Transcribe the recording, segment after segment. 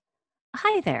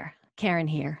Hi there, Karen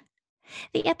here.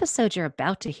 The episode you're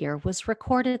about to hear was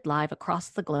recorded live across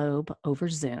the globe over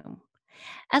Zoom.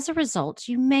 As a result,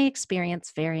 you may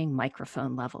experience varying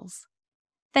microphone levels.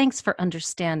 Thanks for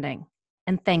understanding,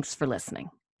 and thanks for listening.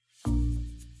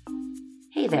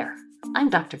 Hey there,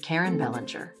 I'm Dr. Karen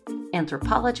Bellinger,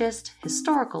 anthropologist,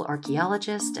 historical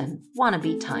archaeologist, and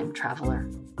wannabe time traveler.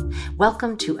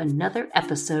 Welcome to another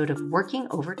episode of Working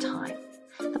Over Time,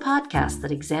 the podcast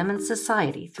that examines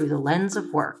society through the lens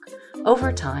of work,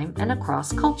 over time, and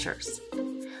across cultures.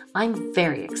 I'm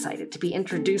very excited to be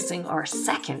introducing our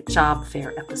second job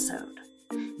fair episode.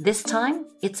 This time,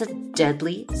 it's a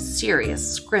deadly,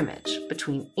 serious scrimmage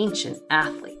between ancient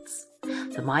athletes,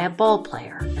 the Maya ball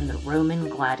player and the Roman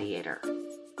gladiator.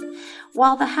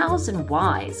 While the hows and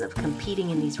whys of competing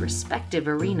in these respective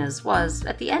arenas was,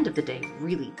 at the end of the day,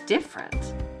 really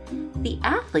different, the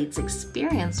athlete's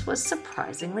experience was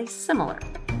surprisingly similar.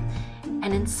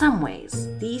 And in some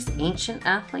ways, these ancient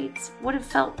athletes would have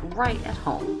felt right at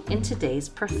home in today's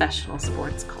professional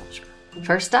sports culture.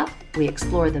 First up, we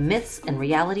explore the myths and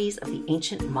realities of the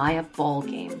ancient Maya ball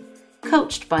game,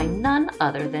 coached by none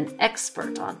other than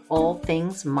expert on all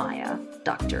things Maya,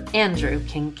 Dr. Andrew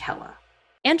Kinkella.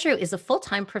 Andrew is a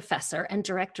full-time professor and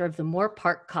director of the Moore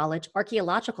Park College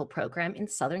Archaeological Program in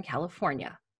Southern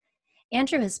California.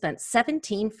 Andrew has spent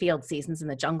 17 field seasons in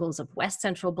the jungles of West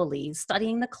Central Belize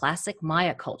studying the classic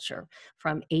Maya culture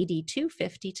from AD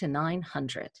 250 to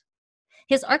 900.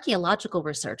 His archaeological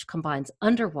research combines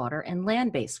underwater and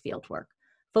land-based fieldwork,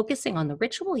 focusing on the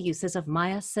ritual uses of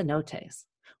Maya cenotes,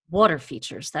 water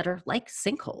features that are like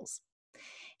sinkholes.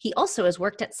 He also has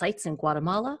worked at sites in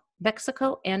Guatemala,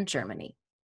 Mexico, and Germany.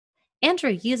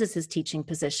 Andrew uses his teaching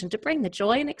position to bring the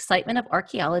joy and excitement of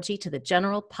archaeology to the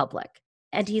general public,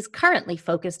 and he's currently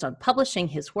focused on publishing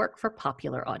his work for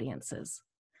popular audiences.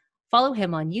 Follow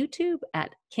him on YouTube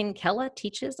at Kinkella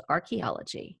Teaches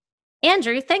Archaeology.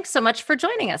 Andrew, thanks so much for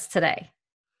joining us today.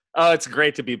 Oh, it's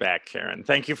great to be back, Karen.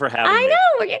 Thank you for having me. I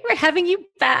know, we're having you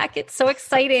back. It's so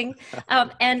exciting.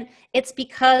 And it's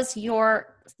because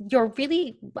you're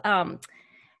really,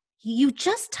 you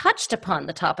just touched upon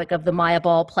the topic of the Maya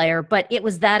ball player, but it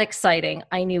was that exciting.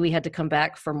 I knew we had to come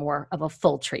back for more of a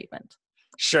full treatment.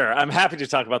 Sure. I'm happy to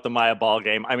talk about the Maya ball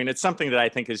game. I mean, it's something that I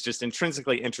think is just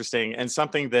intrinsically interesting and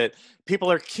something that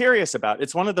people are curious about.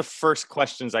 It's one of the first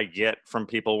questions I get from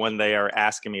people when they are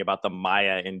asking me about the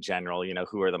Maya in general. You know,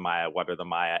 who are the Maya? What are the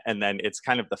Maya? And then it's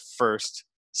kind of the first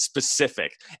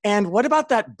specific. And what about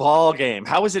that ball game?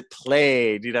 How was it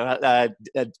played? You know,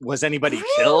 was anybody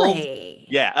killed?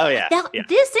 Yeah. Oh, yeah. Now,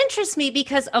 this interests me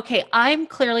because, okay, I'm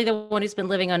clearly the one who's been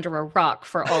living under a rock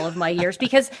for all of my years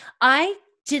because I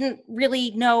didn't really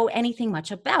know anything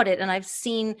much about it. And I've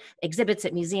seen exhibits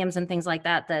at museums and things like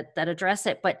that address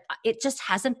it, but it just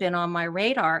hasn't been on my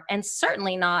radar, and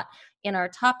certainly not in our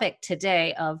topic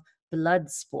today of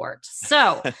blood sport.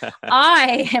 So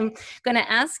I am going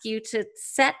to ask you to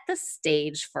set the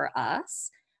stage for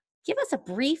us. Give us a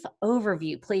brief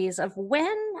overview, please, of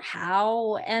when,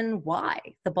 how, and why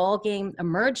the ball game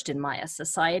emerged in Maya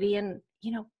society and,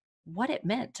 you know, what it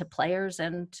meant to players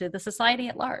and to the society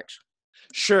at large.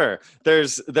 Sure.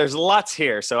 There's lots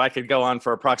here, so I could go on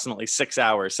for approximately 6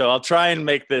 hours. So I'll try and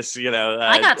make this,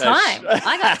 I got time.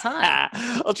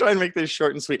 I'll try and make this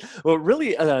short and sweet. Well,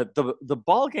 really, the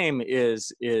ball game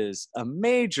is a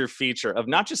major feature of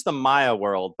not just the Maya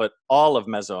world, but all of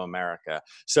Mesoamerica.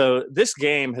 So this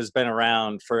game has been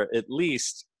around for at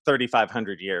least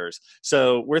 3,500 years.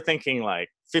 So we're thinking like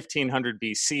 1500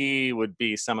 BC would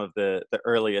be some of the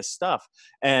earliest stuff.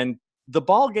 And the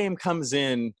ball game comes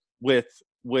in with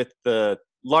the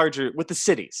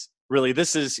cities. Really,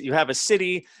 this is, you have a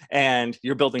city and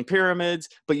you're building pyramids,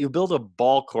 but you build a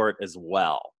ball court as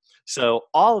well. So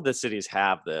all of the cities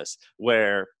have this,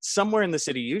 where somewhere in the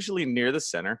city, usually near the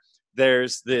center,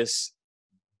 there's this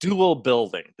dual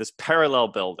building, this parallel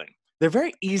building. They're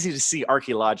very easy to see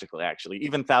archaeologically, actually,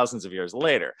 even thousands of years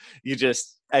later. You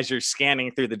just, as you're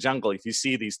scanning through the jungle, if you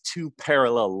see these two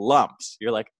parallel lumps,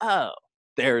 you're like, oh,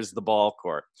 there's the ball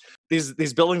court.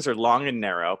 These buildings are long and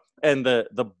narrow, and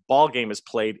the ball game is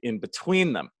played in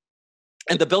between them.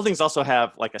 And the buildings also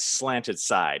have like a slanted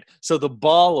side, so the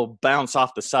ball will bounce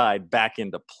off the side back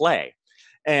into play.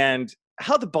 And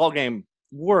how the ball game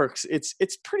works, it's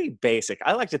pretty basic.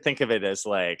 I like to think of it as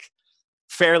like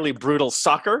fairly brutal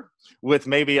soccer with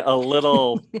maybe a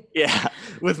little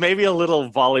with maybe a little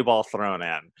volleyball thrown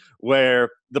in, where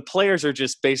the players are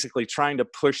just basically trying to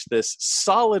push this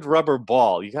solid rubber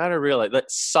ball. You got to realize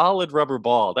that solid rubber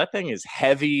ball, that thing is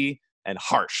heavy and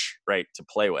harsh, right, to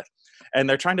play with. And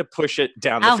they're trying to push it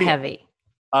down the field. How heavy?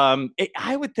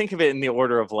 I would think of it in the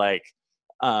order of like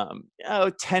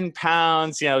 10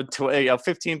 pounds,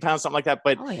 15 pounds, something like that.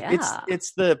 But Oh yeah.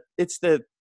 it's the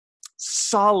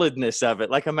solidness of it.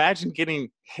 Like imagine getting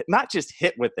not just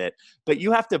hit with it, but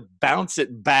you have to bounce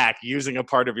it back using a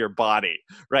part of your body,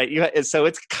 right? So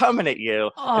it's coming at you,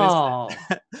 Oh.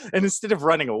 and instead of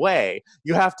running away,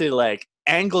 you have to like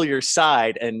angle your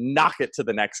side and knock it to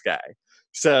the next guy.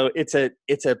 So it's a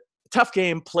tough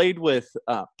game played with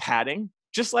padding,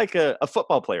 just like a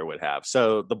football player would have.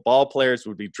 So the ball players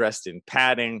would be dressed in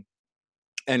padding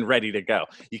and ready to go.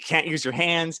 You can't use your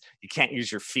hands, you can't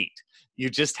use your feet. You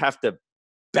just have to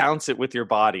bounce it with your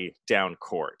body down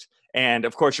court. And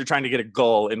of course, you're trying to get a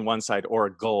goal in one side or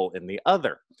a goal in the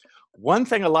other. One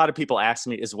thing a lot of people ask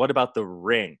me is, what about the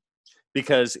ring?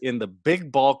 Because in the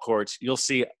big ball courts, you'll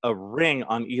see a ring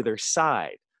on either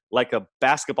side, like a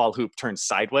basketball hoop turned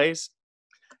sideways.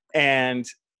 And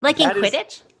like in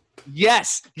Quidditch?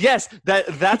 Yes,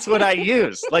 that's what I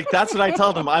use. Like, that's what I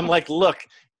tell them. I'm like, look,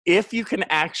 if you can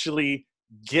actually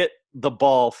get the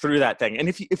ball through that thing, and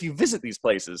if you visit these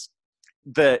places,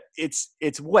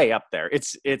 it's way up there.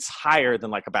 It's higher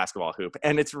than like a basketball hoop,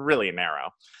 and it's really narrow.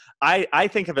 I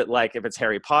think of it like, if it's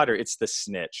Harry Potter, it's the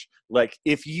snitch. Like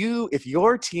if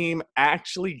your team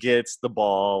actually gets the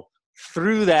ball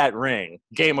through that ring,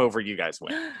 game over, you guys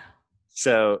win.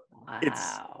 So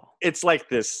wow. it's like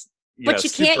this. But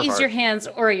you can't use your hands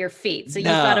or your feet. So you've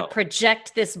got to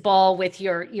project this ball with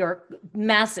your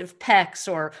massive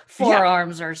pecs or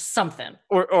forearms or something.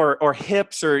 Or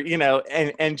hips, or,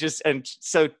 and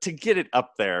so to get it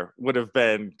up there would have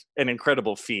been an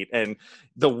incredible feat. And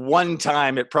the one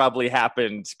time it probably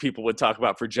happened, people would talk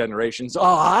about for generations, oh,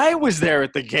 I was there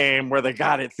at the game where they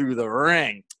got it through the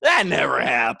ring. That never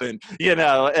happened,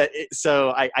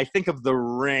 So I think of the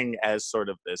ring as sort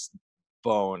of this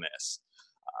bonus.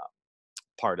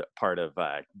 Part of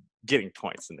getting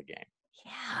points in the game.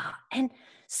 Yeah. And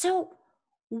so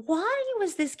why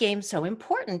was this game so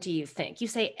important, do you think? You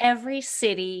say every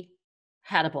city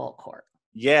had a ball court.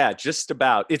 Yeah, just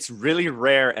about. It's really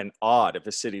rare and odd if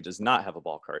a city does not have a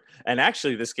ball court. And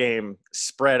actually, this game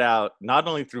spread out not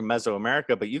only through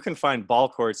Mesoamerica, but you can find ball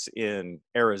courts in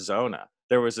Arizona.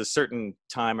 There was a certain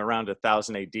time around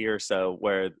 1000 AD or so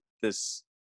where this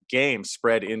game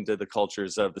spread into the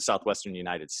cultures of the southwestern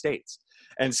United States.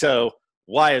 And so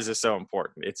why is this so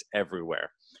important? It's everywhere.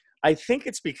 I think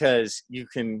it's because you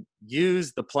can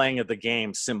use the playing of the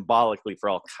game symbolically for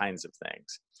all kinds of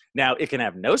things. Now, it can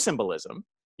have no symbolism.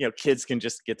 Kids can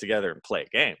just get together and play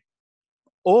a game.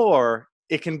 Or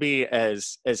it can be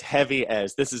as heavy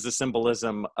as, this is the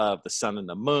symbolism of the sun and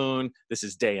the moon. This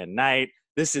is day and night.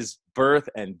 This is birth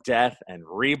and death and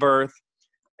rebirth.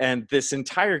 And this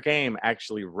entire game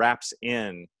actually wraps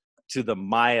in to the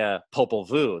Maya Popol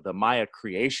Vuh, the Maya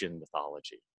creation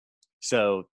mythology.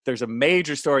 So there's a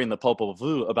major story in the Popol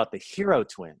Vuh about the hero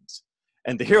twins.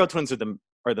 And the hero twins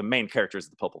are the main characters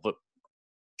of the Popol Vuh.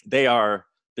 They are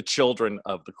the children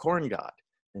of the corn god.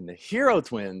 And the hero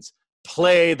twins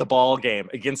play the ball game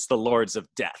against the lords of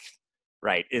death,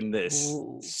 right? In this,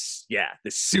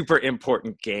 this super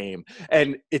important game.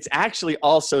 And it's actually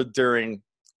also during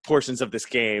portions of this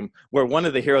game where one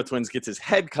of the hero twins gets his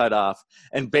head cut off,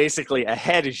 and basically a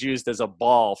head is used as a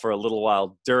ball for a little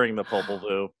while during the Popol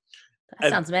Vuh.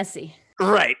 That sounds messy.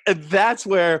 Right. And that's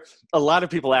where a lot of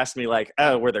people ask me, like,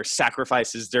 oh, were there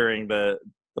sacrifices during the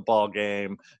ball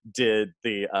game? Did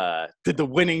the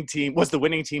winning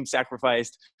team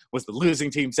sacrificed? Was the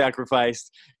losing team sacrificed?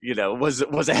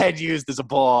 Was a head used as a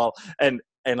ball? And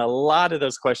a lot of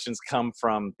those questions come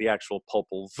from the actual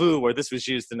Popol Vuh, where this was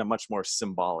used in a much more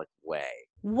symbolic way.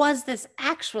 Was this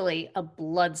actually a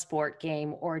blood sport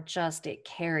game, or just it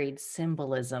carried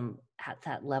symbolism at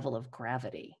that level of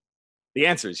gravity? The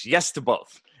answer is yes to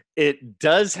both. It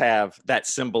does have that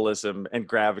symbolism and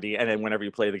gravity, and then whenever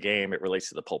you play the game, it relates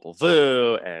to the Popol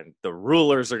Vuh, and the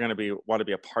rulers are going to want to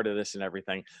be a part of this and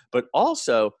everything. But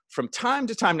also, from time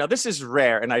to time, now this is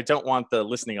rare, and I don't want the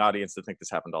listening audience to think this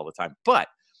happened all the time, but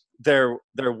there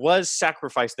was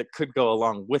sacrifice that could go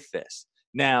along with this.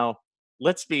 Now,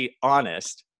 let's be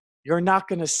honest, you're not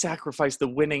going to sacrifice the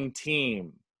winning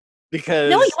team,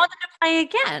 because no, you want them to play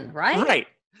again, right? Right.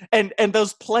 And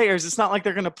those players, it's not like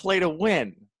they're going to play to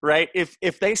win, right?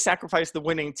 If they sacrifice the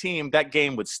winning team, that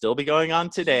game would still be going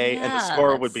on today, and the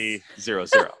score would be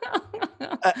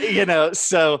 0-0.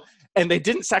 So, and they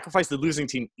didn't sacrifice the losing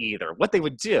team either. What they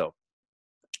would do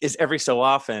is every so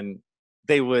often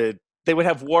they would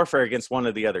have warfare against one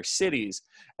of the other cities,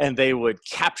 and they would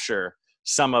capture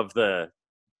some of the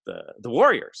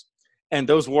warriors. And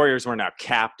those warriors were now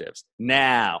captives.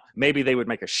 Now, maybe they would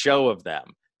make a show of them.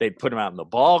 they'd put them out in the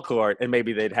ball court, and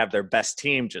maybe they'd have their best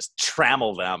team just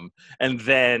trammel them. And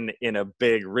then in a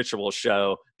big ritual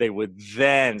show, they would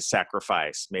then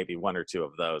sacrifice maybe one or two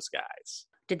of those guys.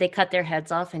 Did they cut their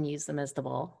heads off and use them as the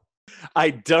ball? I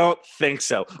don't think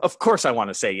so. Of course, I want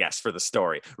to say yes for the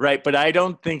story, right? But I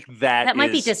don't think that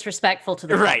might be disrespectful to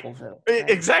the right. Popol Vuh. Right?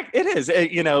 Exactly, it is.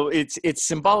 It's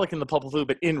symbolic in the Popol Vuh,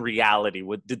 but in reality,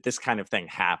 did this kind of thing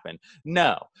happen?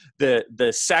 No.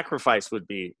 The sacrifice would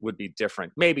be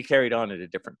different, maybe carried on at a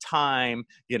different time,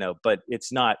 but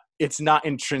it's not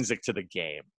intrinsic to the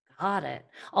game. Got it.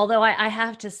 Although I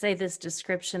have to say, this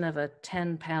description of a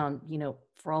 10-pound,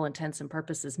 for all intents and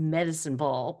purposes, medicine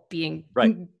ball being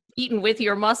eaten with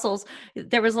your muscles,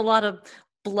 there was a lot of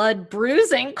blood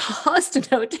bruising caused,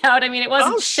 no doubt. I mean, it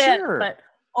wasn't shit, sure. but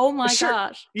oh my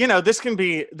gosh. This can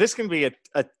be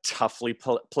a toughly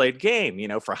played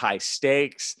game, for high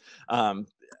stakes.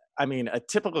 I mean, a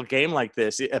typical game like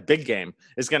this, a big game,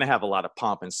 is going to have a lot of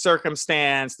pomp and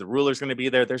circumstance. The ruler's going to be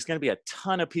there. There's going to be a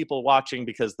ton of people watching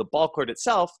because the ball court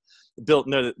itself, built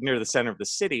near the center of the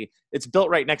city, it's built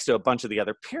right next to a bunch of the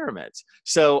other pyramids.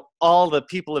 So all the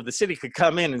people of the city could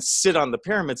come in and sit on the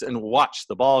pyramids and watch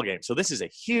the ball game. So this is a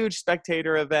huge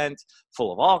spectator event,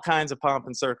 full of all kinds of pomp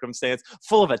and circumstance,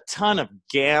 full of a ton of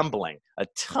gambling.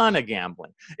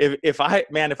 If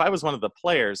I was one of the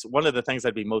players, one of the things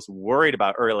I'd be most worried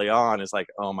about early on is like,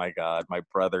 oh my God, my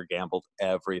brother gambled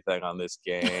everything on this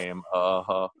game.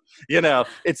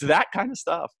 It's that kind of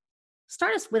stuff.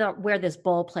 Start us with where this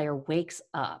ball player wakes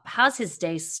up. How's his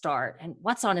day start, and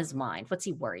what's on his mind? What's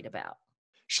he worried about?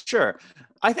 Sure.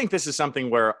 I think this is something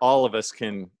where all of us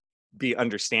can be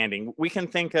understanding. We can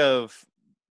think of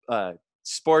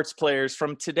sports players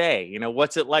from today.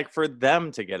 What's it like for them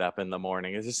to get up in the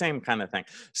morning? It's the same kind of thing.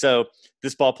 So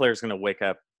this ball player is going to wake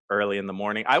up early in the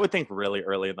morning. I would think really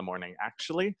early in the morning,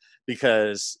 actually,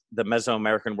 because the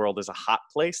Mesoamerican world is a hot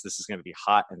place. This is going to be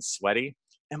hot and sweaty.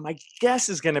 And my guess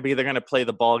is going to be they're going to play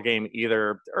the ball game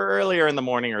either earlier in the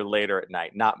morning or later at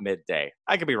night, not midday.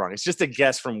 I could be wrong. It's just a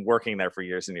guess from working there for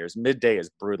years and years. Midday is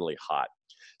brutally hot.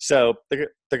 So they're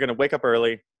going to wake up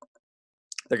early.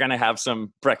 They're going to have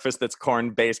some breakfast that's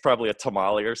corn-based, probably a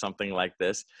tamale or something like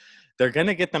this. They're going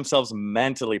to get themselves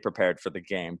mentally prepared for the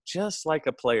game, just like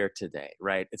a player today,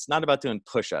 right? It's not about doing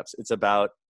push-ups. It's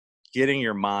about getting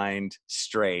your mind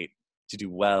straight to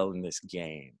do well in this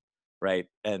game, right?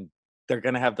 And they're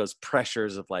going to have those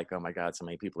pressures of like, oh my God, so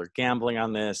many people are gambling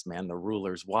on this. Man, the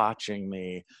ruler's watching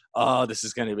me. Oh, this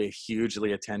is going to be a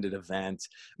hugely attended event.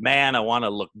 Man, I want to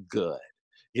look good.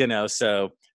 So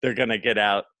they're going to get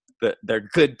out their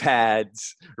good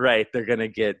pads, right? They're going to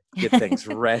get things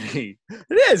ready.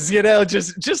 It is,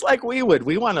 just like we would.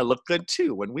 We want to look good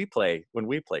too when we play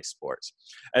sports.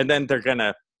 And then they're going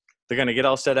to get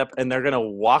all set up, and they're going to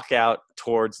walk out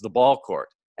towards the ball court.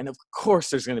 And of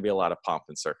course, there's going to be a lot of pomp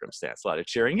and circumstance, a lot of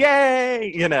cheering.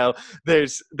 Yay!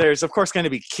 There's of course going to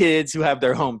be kids who have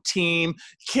their home team.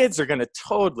 Kids are going to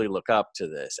totally look up to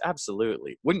this.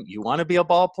 Absolutely. Wouldn't you want to be a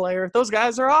ball player? Those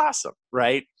guys are awesome,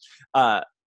 right?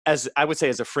 As I would say,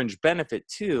 as a fringe benefit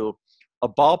too, a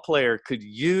ball player could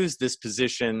use this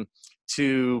position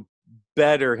to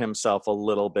better himself a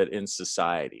little bit in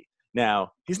society.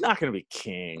 Now, he's not going to be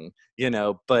king,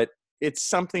 but it's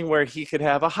something where he could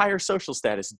have a higher social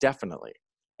status, definitely.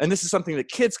 And this is something that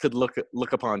kids could look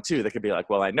upon too. They could be like,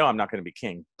 well, I know I'm not going to be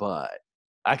king, but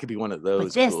I could be one of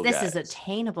those. But cool this guys. is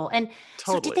attainable. And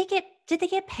totally. So did they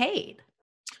get paid?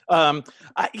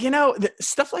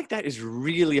 Stuff like that is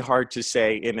really hard to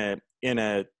say in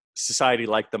a society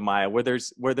like the Maya, where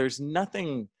there's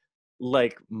nothing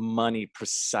like money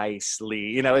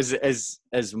precisely,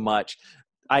 as much.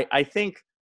 I think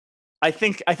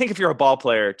if you're a ball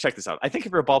player, check this out. I think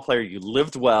if you're a ball player, you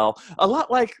lived well, a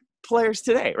lot like players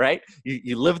today, right?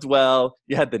 You lived well,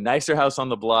 you had the nicer house on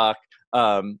the block,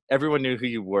 everyone knew who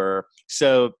you were.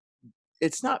 So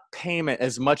it's not payment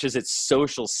as much as it's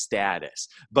social status.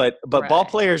 But right. ball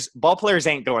players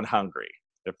ain't going hungry,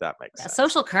 if that makes sense.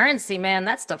 Social currency, man,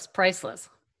 that stuff's priceless.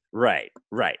 Right.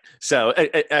 So,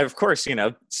 of course,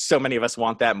 so many of us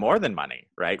want that more than money,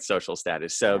 right? Social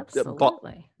status. So,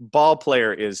 ball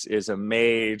player is a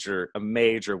major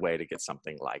way to get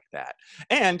something like that.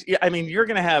 And I mean, you're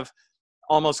going to have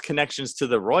almost connections to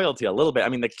the royalty a little bit. I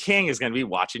mean, the king is going to be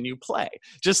watching you play,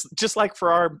 just like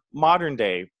for our modern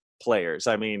day players.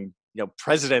 I mean,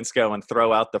 presidents go and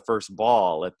throw out the first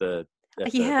ball at the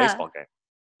baseball game.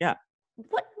 Yeah.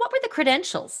 What were the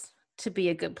credentials to be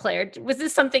a good player? Was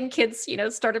this something kids,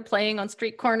 started playing on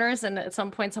street corners, and at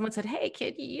some point someone said, hey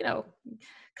kid,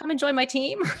 come and join my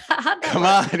team? How'd that Come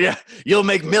work? on, yeah, you'll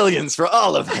make millions for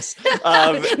all of us.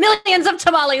 Millions of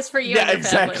tamales for you. Yeah, and your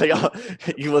exactly.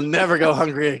 family. You will never go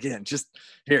hungry again. Just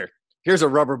here's a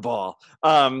rubber ball.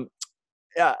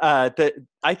 Yeah,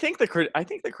 I think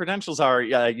the credentials are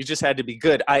you just had to be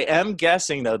good. I am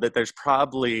guessing though that there's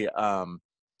probably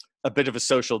a bit of a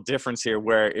social difference here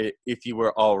where if you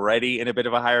were already in a bit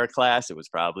of a higher class, it was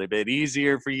probably a bit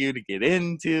easier for you to get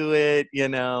into it, you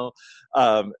know.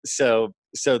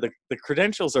 So the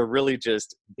credentials are really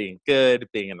just being good,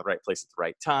 being in the right place at the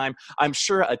right time. I'm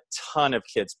sure a ton of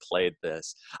kids played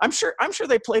this. I'm sure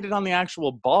they played it on the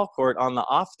actual ball court on the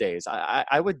off days.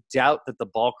 I would doubt that the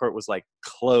ball court was like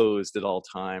closed at all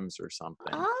times or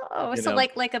something. Oh, You so know.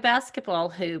 like a basketball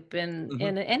hoop in Mhm.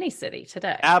 in any city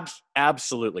today.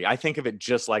 Absolutely. I think of it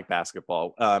just like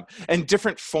basketball, and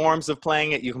different forms of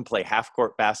playing it. You can play half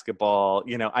court basketball.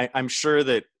 You know, I'm sure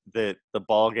that the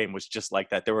ball game was just like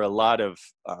that. There were a lot of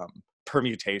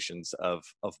permutations of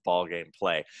ball game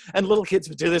play, and little kids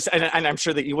would do this. And I'm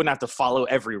sure that you wouldn't have to follow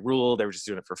every rule. They were just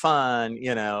doing it for fun,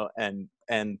 you know.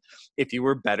 And if you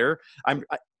were better,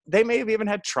 they may have even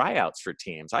had tryouts for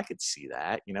teams. I could see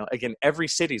that. You know, again, every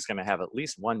city's going to have at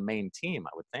least one main team, I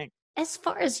would think. As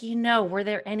far as you know, were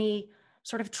there any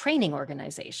sort of training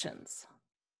organizations?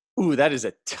 Ooh, that is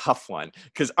a tough one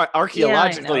because Yeah, I know.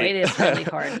 archaeologically, It is really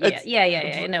hard. Yeah, it's,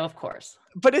 yeah. No, of course.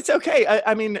 but it's okay.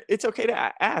 I mean, it's okay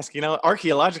to ask. You know,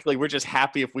 archaeologically, we're just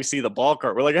happy if we see the ball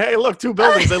cart. We're like, hey, look, two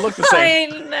buildings, they look the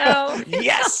same. I know.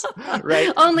 Yes,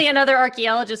 right. Only another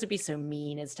archeologist would be so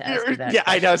mean as to ask you that. Yeah,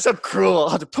 I know. It's so cruel.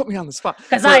 Oh, to put me on the spot.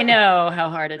 Because I know how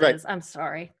hard it Right. is. I'm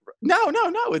sorry. No.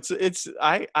 It's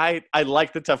I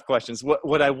like the tough questions.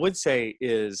 What I would say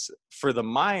is for the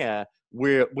Maya,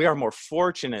 we are more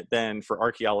fortunate than for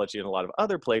archaeology in a lot of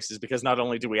other places because not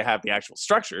only do we have the actual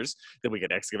structures that we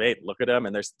could excavate, look at them,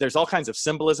 and there's all kinds of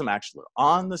symbolism actually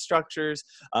on the structures.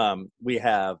 We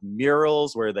have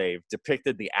murals where they've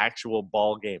depicted the actual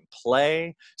ball game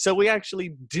play, so we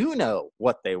actually do know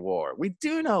what they wore. We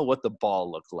do know what the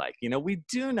ball looked like. You know, we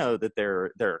do know that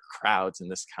there are crowds and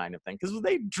this kind of thing because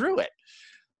they drew it.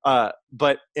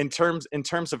 But in terms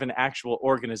of an actual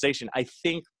organization, I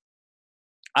think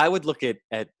I would look at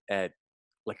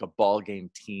like a ball game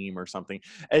team or something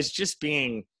as just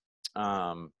being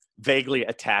vaguely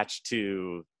attached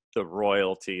to the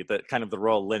royalty, the kind of the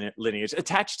royal lineage,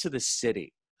 attached to the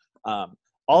city. Um,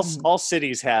 Mhm. all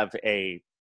cities have a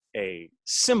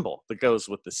symbol that goes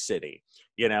with the city,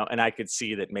 you know, and I could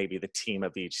see that maybe the team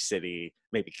of each city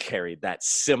maybe carried that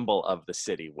symbol of the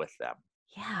city with them.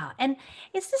 Yeah. And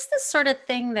is this the sort of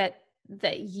thing that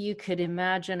you could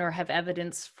imagine or have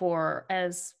evidence for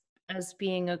as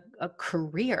being a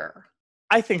career?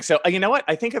 I think so. You know what?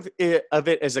 I think of it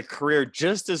as a career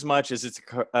just as much as it's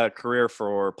a career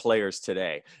for players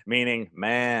today. Meaning,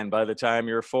 man, by the time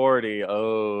you're 40,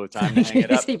 oh, time to hang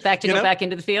it up. Back to You go know, back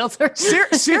into the fields.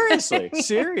 seriously.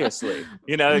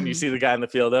 You know, and you Mhm. see the guy in the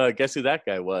field. Oh, guess who that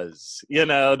guy was? You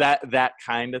know, that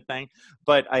kind of thing.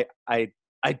 But I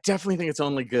definitely think it's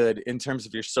only good in terms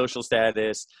of your social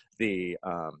status, the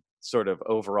sort of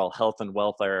overall health and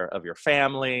welfare of your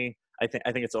family. I think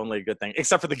it's only a good thing,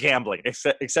 except for the gambling,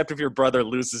 except if your brother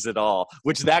loses it all,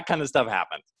 which that kind of stuff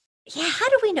happens. Yeah, how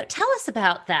do we know? Tell us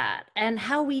about that and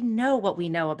how we know what we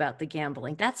know about the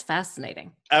gambling. That's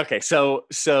fascinating. Okay, so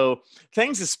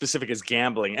things as specific as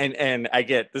gambling, and I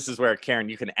get this is where Karen,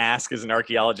 you can ask as an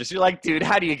archaeologist. You're like, dude,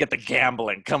 how do you get the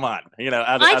gambling? Come on, you know,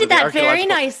 I out did of the that very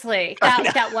archaeological. nicely. I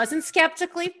know. That wasn't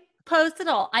skeptically posed at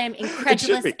all. I am It should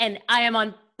incredulous be. and I am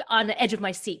on the edge of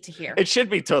my seat to hear. It should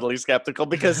be totally skeptical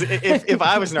because if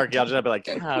I was an archaeologist, I'd be like,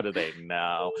 how do they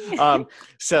know?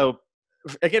 So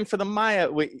again, for the Maya,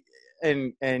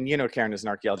 and you know, Karen is an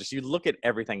archaeologist. You look at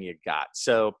everything you got.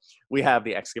 So we have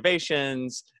the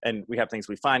excavations, and we have things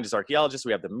we find as archaeologists.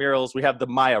 We have the murals. We have the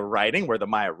Maya writing, where the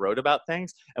Maya wrote about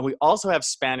things, and we also have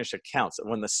Spanish accounts of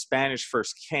when the Spanish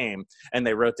first came, and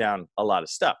they wrote down a lot of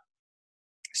stuff.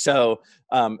 So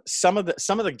some of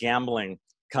the gambling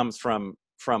comes from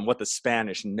what the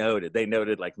Spanish noted. They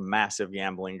noted like massive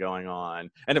gambling going on,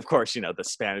 and of course, you know, the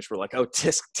Spanish were like, "Oh,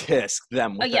 tisk tisk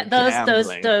them Oh with yeah, their those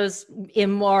gambling." those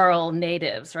immoral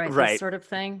natives, right? This Right, sort of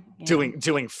thing. Yeah.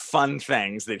 doing fun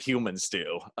things that humans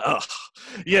do. Ugh,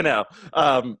 you know.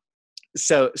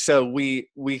 So we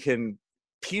can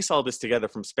piece all this together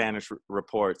from Spanish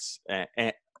reports,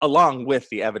 and along with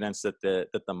the evidence that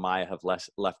the Maya have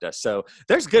left us. So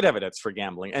there's good evidence for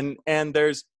gambling, and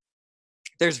there's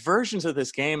versions of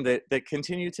this game that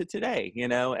continue to today, you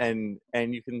know, and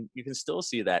you can still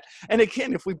see that. And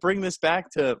again, if we bring this back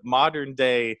to modern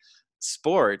day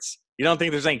sports, You don't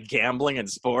think there's any gambling in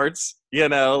sports? You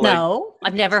know, like No,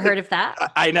 I've never heard of that.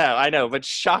 I know, but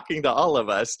shocking to all of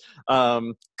us.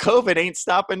 COVID ain't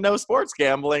stopping no sports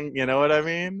gambling. You know what I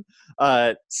mean?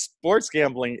 Sports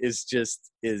gambling is just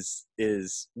is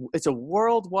it's a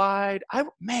worldwide. I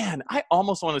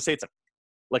almost want to say it's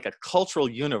like a cultural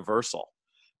universal,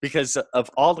 because of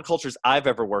all the cultures I've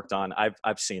ever worked on,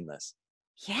 I've seen this.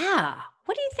 Yeah.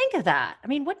 What do you think of that? I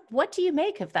mean, what do you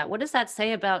make of that? What does that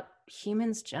say about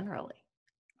humans generally?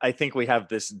 I think we have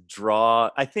this draw.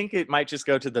 I think it might just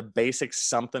go to the basic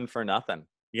something for nothing,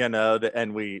 you know,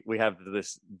 and we have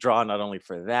this draw not only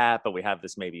for that, but we have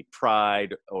this maybe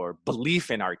pride or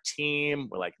belief in our team.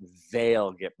 We're like,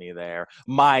 they'll get me there.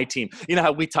 My team. You know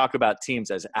how we talk about teams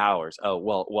as ours. Oh,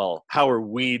 well, how are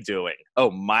we doing?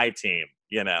 Oh, my team,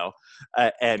 you know.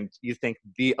 And you think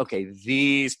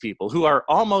these people who are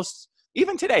almost,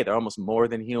 even today, they're almost more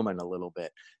than human a little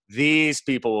bit. These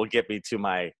people will get me to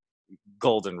my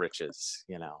golden riches,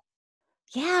 you know.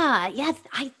 Yeah,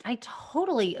 I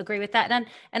totally agree with that.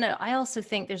 And I also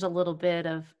think there's a little bit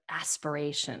of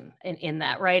aspiration in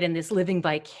that, right? And this living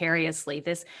vicariously,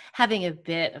 this having a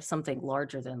bit of something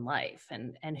larger than life.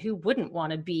 And who wouldn't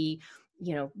want to be,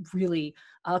 really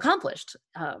accomplished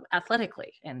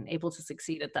athletically and able to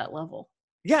succeed at that level?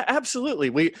 Yeah, absolutely.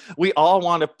 We all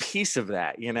want a piece of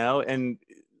that, you know, and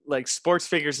like sports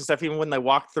figures and stuff, even when they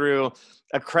walk through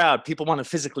a crowd, people want to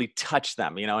physically touch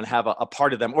them, you know, and have a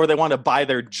part of them, or they want to buy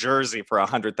their jersey for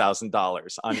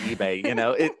 $100,000 on eBay. You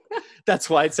know, that's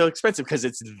why it's so expensive, because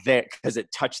it's there, because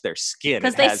it touched their skin.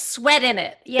 Because they sweat in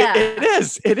it. Yeah. It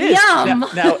is. It is. Yum.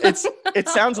 Now it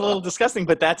sounds a little disgusting,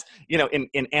 but that's, you know,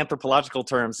 in anthropological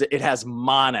terms, it has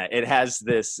mana. It has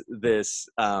this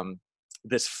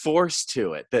force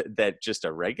to it that just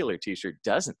a regular t-shirt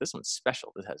doesn't. This one's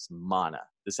special. This has mana.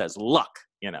 This has luck,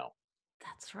 you know.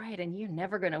 That's right. And you're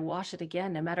never going to wash it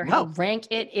again, no matter No. how rank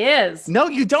it is. No,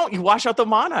 you don't. You wash out the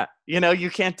mana. You know,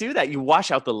 you can't do that. You wash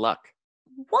out the luck.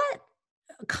 What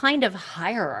kind of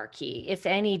hierarchy, if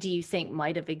any, do you think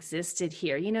might have existed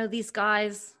here? You know, these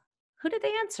guys, who did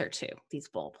they answer to, these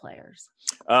ball players?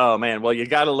 Oh man, well, you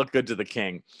got to look good to the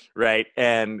king, right?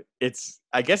 And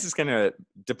I guess it's going to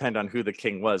depend on who the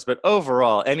king was, but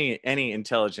overall, any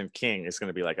intelligent king is going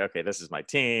to be like, okay, this is my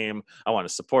team. I want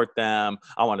to support them.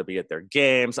 I want to be at their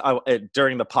games.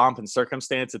 During the pomp and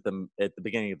circumstance at the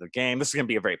beginning of the game, this is going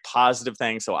to be a very positive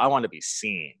thing. So I want to be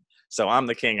seen. So I'm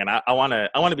the king, and I want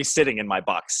to be sitting in my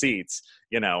box seats,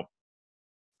 you know,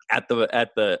 at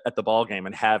the ball game,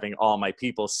 and having all my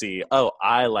people see, oh,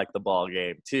 I like the ball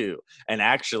game too. And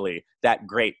actually that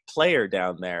great player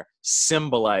down there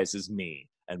symbolizes me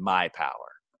and my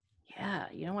power. Yeah,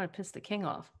 you don't want to piss the king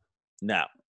off. No,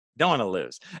 don't want to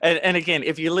lose. And again,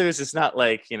 if you lose, it's not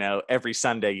like, you know, every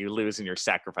Sunday you lose in your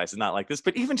sacrifice. It's not like this,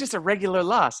 but even just a regular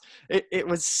loss, it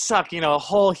would suck, you know, a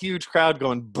whole huge crowd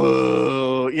going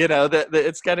boo, you know, that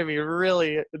it's got to be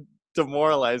really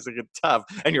demoralizing and tough,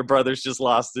 and your brother's just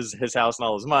lost his house and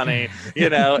all his money, you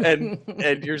know, and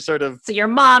you're sort of, so your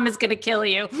mom is gonna kill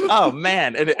you. Oh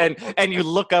man, and you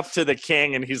look up to the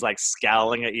king and he's like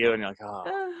scowling at you, and you're like,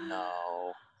 oh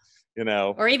no, you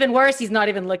know, or even worse, he's not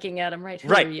even looking at him. Right?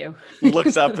 Who are you?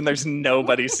 Looks up and there's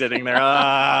nobody sitting there.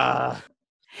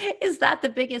 Is that the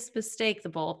biggest mistake the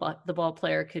ball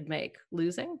player could make,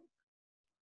 losing?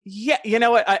 Yeah, you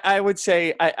know what? I would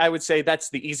say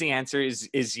that's the easy answer is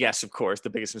yes, of course.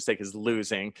 The biggest mistake is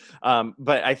losing.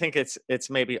 But I think it's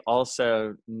maybe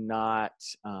also not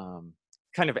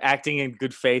kind of acting in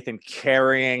good faith and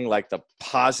carrying like the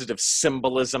positive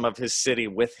symbolism of his city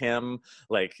with him.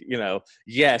 Like, you know,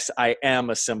 yes, I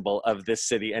am a symbol of this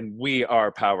city and we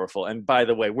are powerful. And by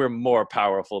the way, we're more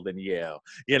powerful than you,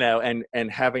 you know,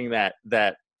 and having that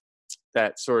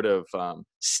sort of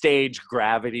stage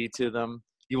gravity to them.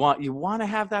 You want to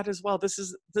have that as well. This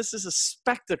is a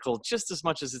spectacle just as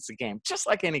much as it's a game, just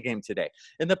like any game today.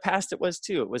 In the past, it was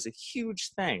too. It was a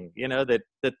huge thing, you know, that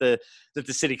the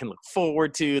city can look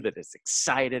forward to, that it's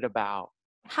excited about.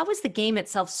 How is the game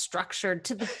itself structured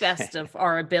to the best of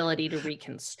our ability to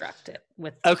reconstruct it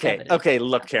with Okay,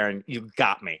 look, Karen, you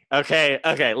got me. Okay,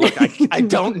 look, I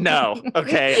don't know.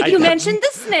 Okay, you mentioned the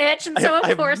snitch, and so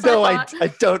of course I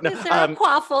don't know. Is there a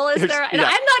quaffle? Is there? And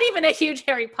I'm not even a huge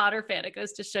Harry Potter fan. It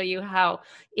goes to show you how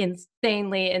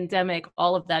insanely endemic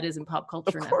all of that is in pop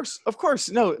culture. Of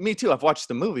course. No, me too. I've watched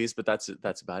the movies, but that's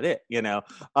about it. You know.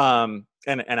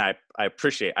 And I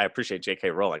appreciate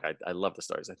J.K. Rowling. I love the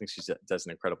stories. I think she does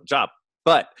an incredible job.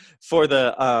 But for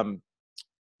the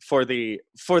the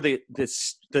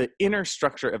inner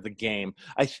structure of the game,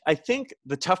 I think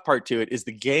the tough part to it is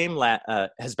the game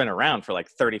has been around for like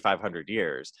 3,500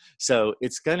 years, so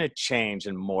it's going to change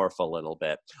and morph a little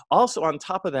bit. Also, on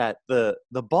top of that, the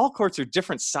ball courts are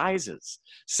different sizes,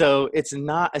 so it's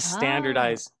not a Oh.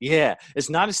 standardized. Yeah, it's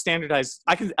not a standardized.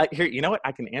 Here. You know what?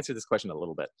 I can answer this question a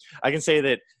little bit. I can say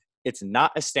that it's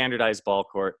not a standardized ball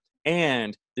court,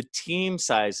 and the team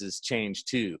sizes change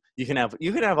too. You can have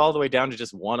all the way down to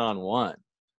just one-on-one,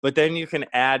 but then you can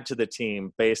add to the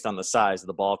team based on the size of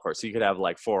the ball court. So you could have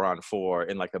like 4-on-4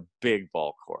 in like a big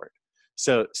ball court.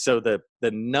 So the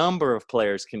number of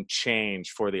players can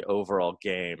change for the overall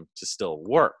game to still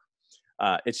work.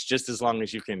 It's just as long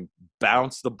as you can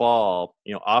bounce the ball,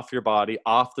 off your body,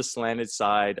 off the slanted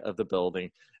side of the building,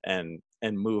 and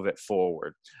move it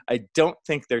forward. I don't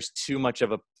think there's too much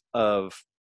of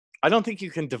I don't think you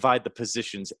can divide the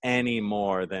positions any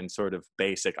more than sort of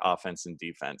basic offense and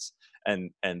defense,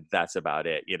 and that's about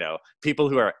it. People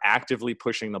who are actively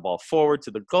pushing the ball forward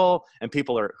to the goal, and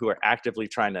who are actively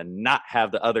trying to not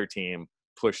have the other team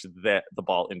push the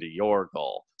ball into your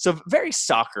goal. So very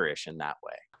soccerish in that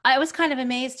way. I was kind of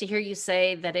amazed to hear you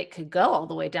say that it could go all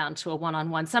the way down to a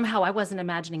one-on-one. Somehow I wasn't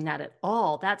imagining that at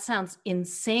all. That sounds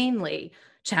insanely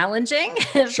challenging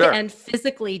Sure. and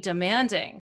physically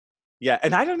demanding. Yeah,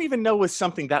 and I don't even know what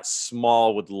something that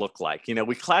small would look like.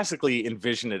 We classically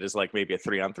envision it as like maybe a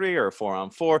 3-on-3 or a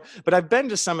 4-on-4, but I've been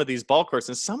to some of these ball courts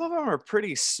and some of them are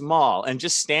pretty small. And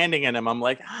just standing in them, I'm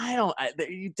like,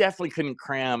 you definitely couldn't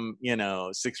cram,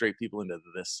 6 or 8 people into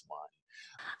this one.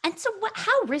 And so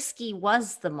how risky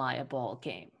was the Maya ball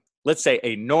game? Let's say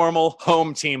a normal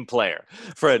home team player.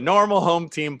 For a normal home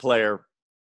team player,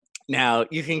 now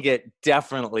you can get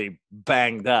definitely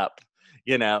banged up.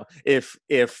 If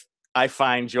I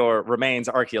find your remains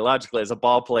archaeologically as a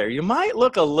ball player, you might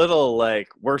look a little like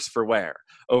worse for wear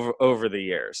over the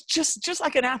years. Just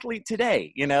like an athlete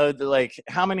today, like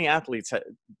how many athletes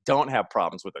don't have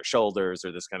problems with their shoulders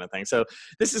or this kind of thing. So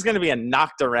this is going to be a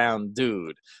knocked around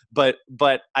dude, but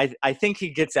I think he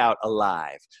gets out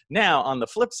alive. Now on the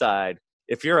flip side,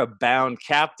 if you're a bound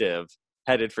captive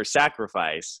headed for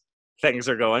sacrifice, things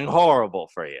are going horrible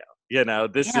for you.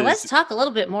 This Yeah, let's is talk a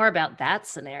little bit more about that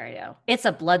scenario. It's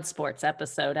a blood sports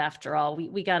episode after all.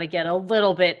 We got to get a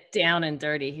little bit down and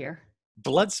dirty here.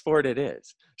 blood sport it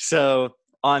is. So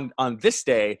on this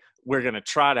day, we're going to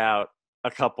trot out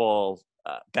a couple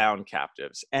bound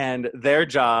captives, and their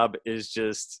job is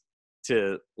just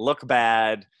to look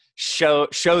bad, show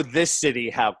this city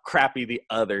how crappy the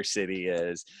other city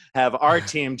is, have our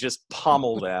team just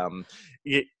pummel them,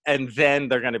 and then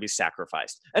they're going to be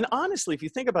sacrificed. And honestly, if you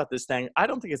think about this thing, I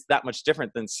don't think it's that much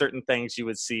different than certain things you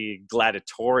would see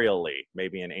gladiatorially,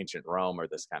 maybe in ancient Rome or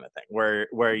this kind of thing,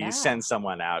 where you Yeah. send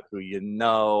someone out who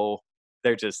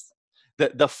they're just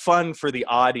the fun for the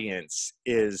audience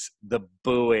is the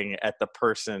booing at the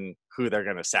person who they're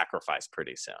going to sacrifice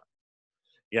pretty soon.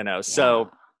 Yeah. So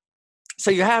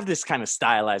you have this kind of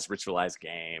stylized, ritualized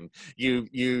game.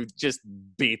 You just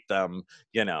beat them,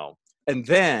 and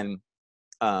then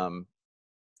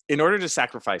in order to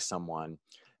sacrifice someone,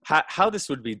 how this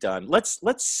would be done. Let's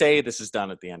say this is done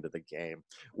at the end of the game,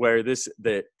 where this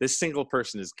single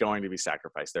person is going to be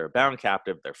sacrificed. They're a bound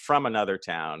captive. They're from another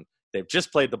town. They've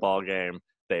just played the ball game.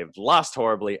 They've lost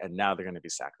horribly, and now they're going to be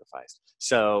sacrificed.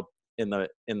 So in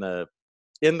the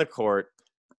court,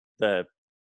 the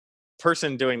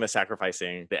person doing the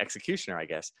sacrificing, the executioner, I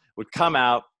guess, would come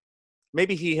out.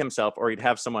 Maybe he himself, or he'd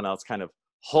have someone else kind of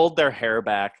hold their hair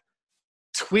back,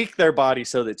 tweak their body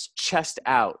so that it's chest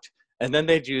out, and then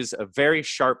they'd use a very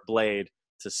sharp blade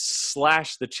to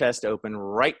slash the chest open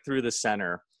right through the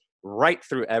center, right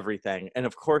through everything. And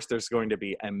of course, there's going to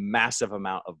be a massive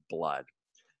amount of blood.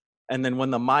 And then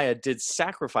when the Maya did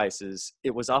sacrifices,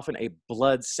 it was often a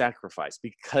blood sacrifice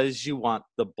because you want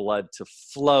the blood to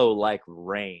flow like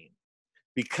rain,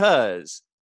 because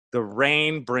the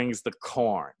rain brings the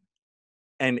corn.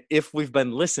 And if we've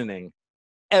been listening,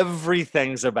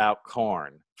 everything's about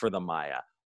corn for the Maya,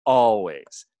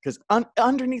 always. Because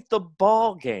underneath the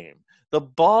ball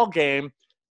game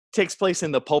takes place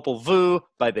in the Popol Vuh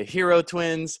by the Hero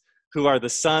twins, who are the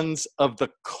sons of the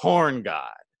corn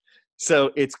god.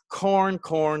 So it's corn,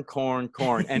 corn, corn,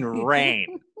 corn, and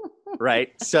rain, right?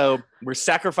 So we're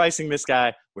sacrificing this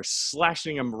guy, we're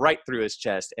slashing him right through his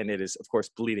chest, and it is, of course,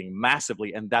 bleeding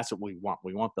massively, and that's what we want.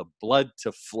 We want the blood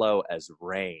to flow as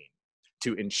rain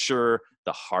to ensure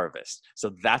the harvest.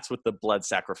 So that's what the blood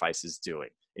sacrifice is doing,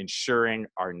 ensuring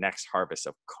our next harvest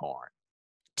of corn.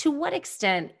 To what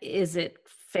extent is it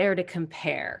fair to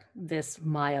compare this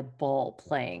Maya ball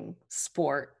playing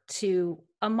sport to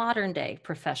a modern day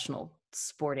professional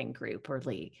sporting group or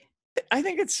league? I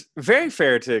think it's very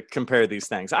fair to compare these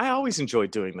things. I always enjoy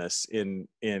doing this in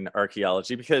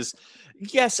archaeology because,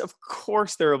 yes, of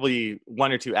course, there will be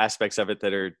one or two aspects of it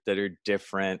that are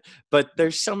different, but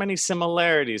there's so many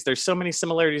similarities. There's so many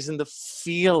similarities in the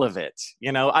feel of it.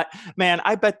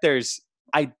 I bet there's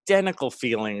identical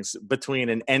feelings between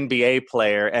an NBA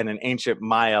player and an ancient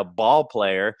Maya ball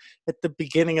player at the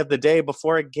beginning of the day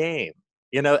before a game.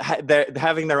 They're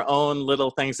having their own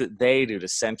little things that they do to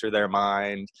center their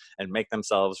mind and make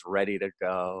themselves ready to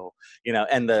go.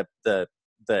 And the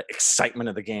excitement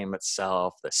of the game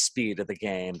itself, the speed of the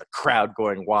game, the crowd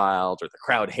going wild or the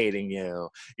crowd hating you.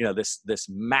 This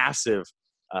massive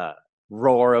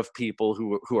roar of people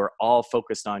who are all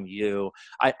focused on you.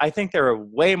 I think there are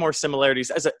way more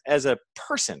similarities as a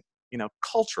person,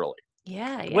 culturally.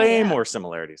 Way more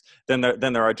similarities than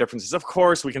there are differences. Of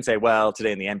course, we can say, well,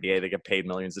 today in the NBA they get paid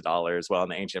millions of dollars. Well, in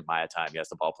the ancient Maya time, yes,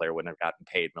 the ball player wouldn't have gotten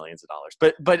paid millions of dollars.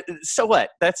 But so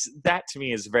what? That to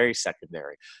me is very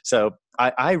secondary. So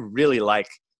I really like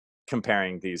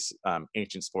comparing these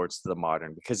ancient sports to the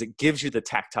modern because it gives you the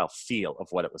tactile feel of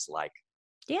what it was like.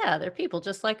 Yeah, they're people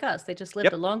just like us. They just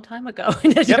lived a long time ago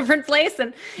in a different place,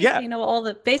 and all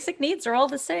the basic needs are all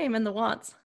the same and the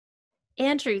wants.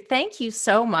 Andrew, thank you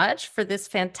so much for this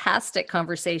fantastic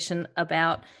conversation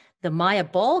about the Maya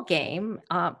ball game,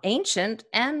 ancient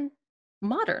and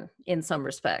modern in some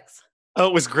respects. Oh,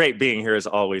 it was great being here as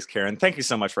always, Karen. Thank you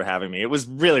so much for having me. It was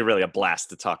really, really a blast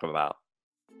to talk about.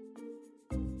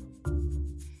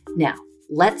 Now,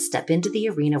 let's step into the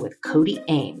arena with Cody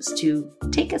Ames to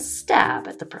take a stab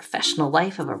at the professional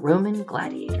life of a Roman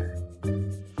gladiator.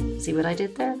 See what I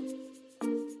did there?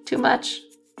 Too much?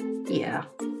 Yeah.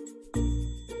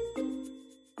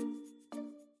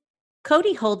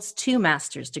 Cody holds 2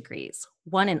 master's degrees,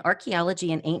 one in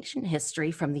archaeology and ancient history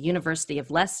from the University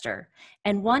of Leicester,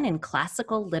 and one in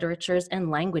classical literatures and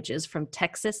languages from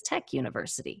Texas Tech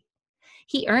University.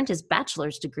 He earned his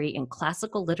bachelor's degree in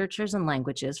classical literatures and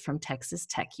languages from Texas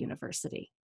Tech University.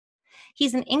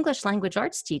 He's an English language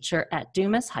arts teacher at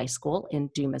Dumas High School in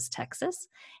Dumas, Texas,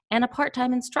 and a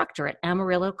part-time instructor at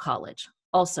Amarillo College,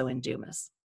 also in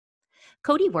Dumas.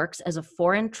 Cody works as a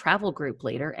foreign travel group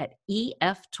leader at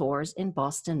EF Tours in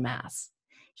Boston, Mass.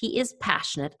 He is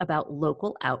passionate about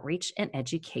local outreach and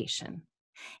education.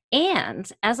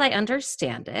 And, as I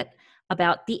understand it,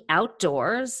 about the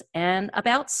outdoors and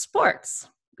about sports.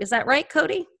 Is that right,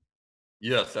 Cody?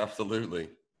 Yes, absolutely.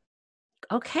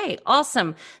 Okay,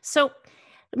 awesome. So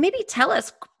maybe tell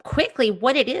us quickly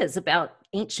what it is about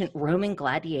ancient Roman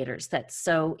gladiators that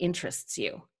so interests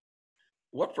you.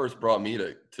 What first brought me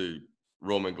to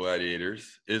Roman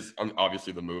gladiators is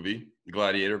obviously the movie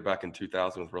Gladiator back in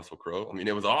 2000 with Russell Crowe. I mean,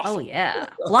 it was awesome. Oh, yeah.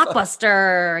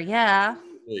 Blockbuster. Yeah.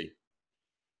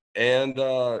 And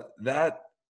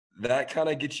that kind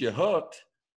of gets you hooked.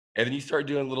 And then you start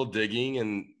doing a little digging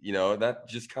and, that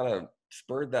just kind of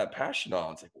spurred that passion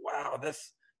on. It's like, wow,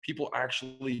 people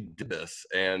actually did this.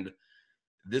 And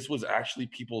this was actually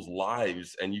people's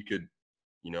lives. And you could,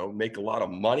 make a lot of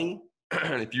money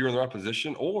if you're in the right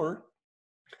position, or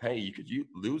hey, you could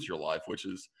lose your life, which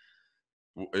is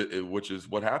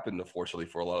what happened, unfortunately,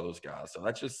 for a lot of those guys. So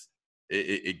that's just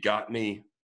it got me,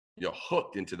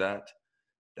 hooked into that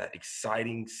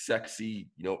exciting, sexy,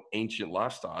 ancient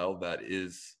lifestyle that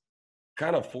is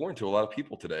kind of foreign to a lot of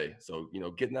people today. So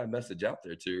getting that message out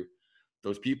there to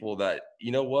those people that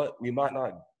we might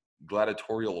not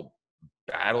gladiatorial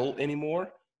battle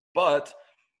anymore, but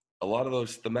a lot of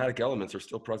those thematic elements are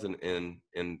still present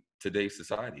in today's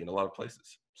society in a lot of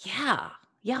places. Yeah.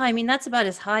 I mean, that's about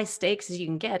as high stakes as you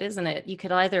can get, isn't it? You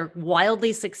could either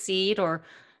wildly succeed or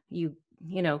you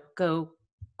go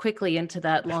quickly into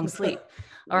that long sleep.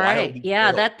 All right.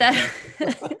 Yeah, that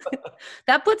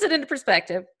that puts it into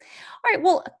perspective. All right.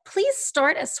 Well, please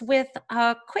start us with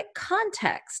a quick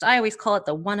context. I always call it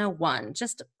the 101,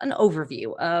 just an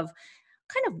overview of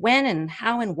kind of when and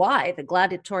how and why the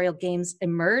gladiatorial games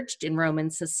emerged in Roman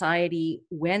society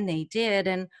when they did,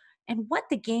 and what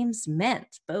the games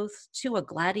meant both to a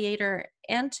gladiator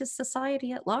and to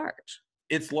society at large.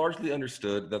 It's largely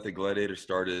understood that the gladiator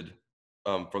started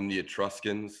from the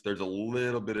Etruscans. There's a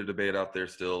little bit of debate out there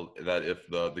still that if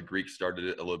the Greeks started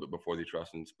it a little bit before the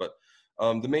Etruscans, but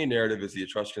the main narrative is the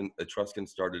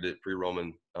Etruscans started it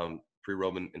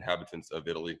pre-Roman inhabitants of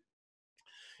Italy.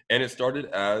 And it started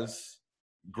as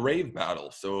grave battle.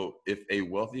 So if a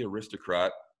wealthy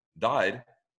aristocrat died,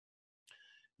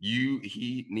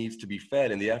 he needs to be fed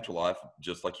in the afterlife,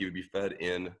 just like he would be fed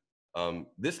in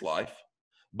this life.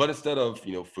 But instead of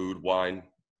food, wine,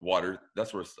 water, that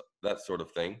sort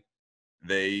of thing,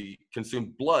 they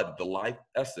consumed blood, the life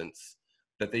essence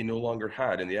that they no longer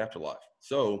had in the afterlife.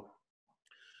 So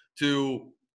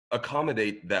to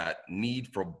accommodate that need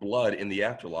for blood in the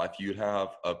afterlife, you'd have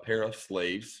a pair of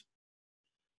slaves,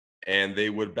 and they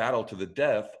would battle to the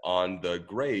death on the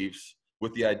graves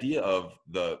with the idea of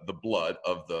the blood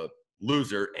of the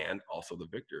loser and also the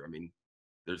victor. I mean,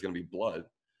 there's going to be blood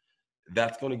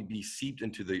that's going to be seeped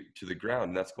into the ground,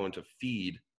 and that's going to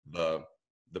feed the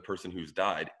person who's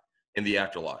died in the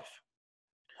afterlife.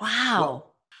 Wow.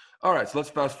 Well, all right, so let's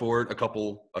fast forward a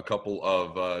couple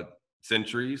of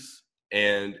centuries,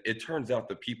 and it turns out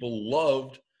that people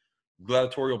loved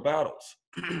gladiatorial battles.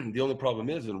 The only problem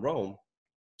is in Rome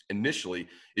initially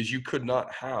is you could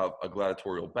not have a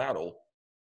gladiatorial battle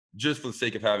just for the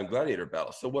sake of having gladiator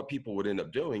battles. So what people would end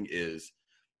up doing is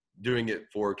doing it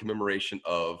for commemoration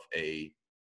of a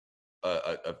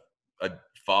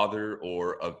father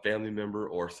or a family member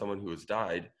or someone who has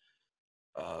died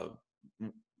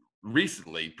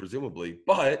recently, presumably.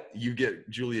 But you get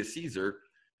Julius Caesar,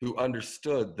 who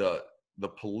understood the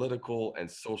political and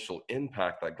social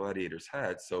impact that gladiators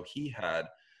had. So he had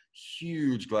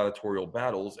huge gladiatorial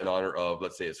battles in honor of,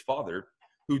 let's say, his father,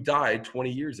 who died 20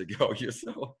 years ago.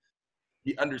 So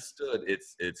he understood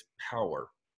its power.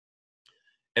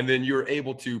 And then you're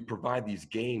able to provide these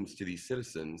games to these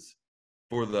citizens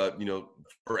for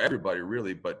for everybody,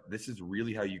 really. But this is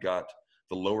really how you got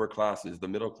the lower classes, the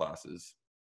middle classes,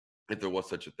 if there was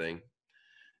such a thing,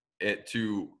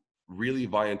 to really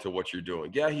buy into what you're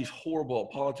doing. Yeah, he's horrible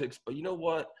at politics, but you know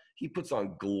what? He puts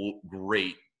on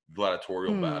great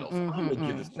gladiatorial battles. I'm going to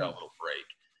give this guy a little break.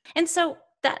 And so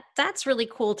that's really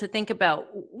cool to think about,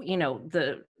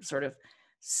 the sort of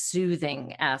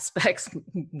soothing aspects,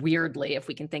 weirdly, if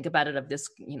we can think about it, of this,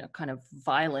 kind of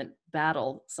violent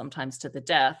battle, sometimes to the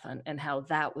death, and how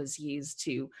that was used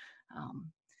to,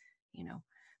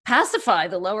 pacify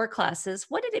the lower classes.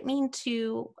 What did it mean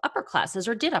to upper classes,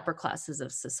 or did upper classes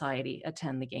of society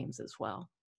attend the games as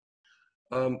well?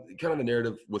 Kind of the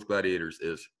narrative with gladiators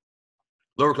is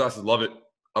lower classes love it,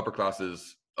 upper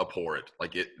classes abhor it.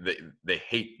 Like they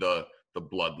hate the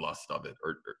bloodlust of it,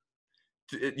 or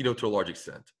to a large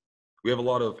extent. We have a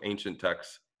lot of ancient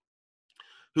texts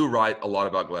who write a lot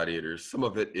about gladiators. Some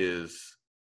of it is,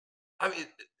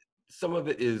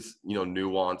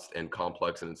 nuanced and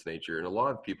complex in its nature, and a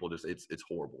lot of people just it's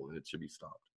horrible and it should be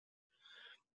stopped.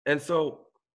 And so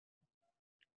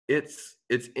it's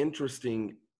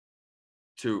interesting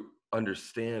to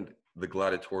understand the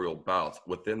gladiatorial bouts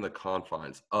within the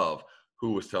confines of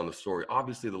who was telling the story.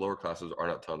 Obviously, the lower classes are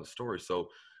not telling the story, so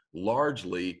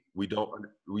largely we don't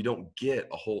get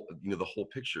a whole the whole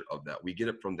picture of that. We get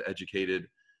it from the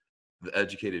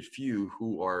educated few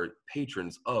who are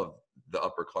patrons of the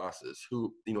upper classes,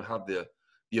 who have the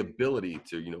ability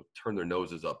to turn their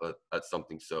noses up at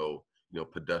something so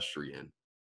pedestrian.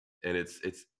 And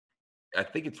I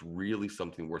think it's really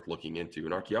something worth looking into,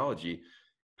 and archaeology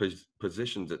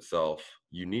positions itself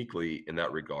uniquely in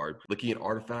that regard, looking at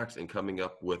artifacts and coming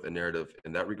up with a narrative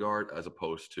in that regard, as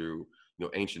opposed to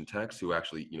ancient texts who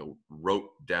actually wrote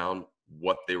down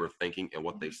what they were thinking and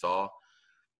what they saw.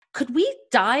 Could we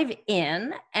dive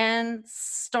in and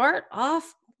start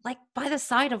off like by the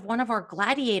side of one of our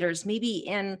gladiators, maybe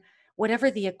in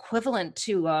whatever the equivalent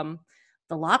to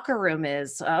the locker room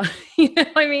is?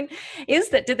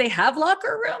 Did they have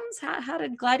locker rooms? How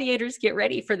did gladiators get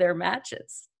ready for their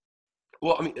matches?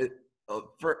 Well,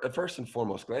 first and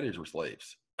foremost, gladiators were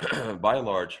slaves. By and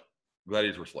large,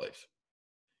 gladiators were slaves.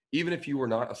 Even if you were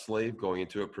not a slave going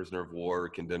into a prisoner of war,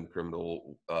 condemned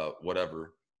criminal,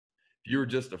 whatever, if you were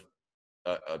just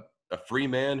a free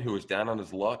man who was down on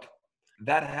his luck,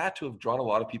 that had to have drawn a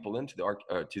lot of people into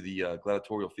the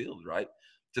gladiatorial field, right?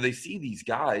 So they see these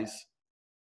guys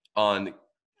on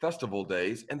festival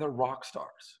days, and they're rock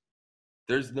stars.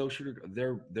 There's no sugar.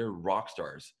 They're rock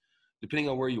stars. Depending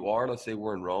on where you are, let's say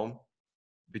we're in Rome,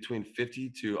 between 50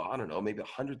 to, maybe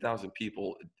 100,000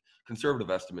 people. Conservative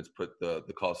estimates put the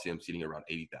Colosseum seating around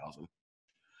 80,000.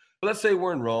 But let's say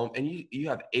we're in Rome and you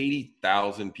have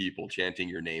 80,000 people chanting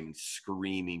your name and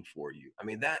screaming for you.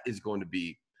 That is going to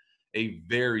be a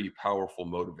very powerful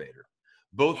motivator,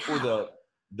 both for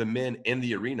the men in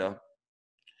the arena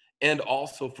and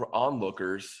also for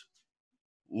onlookers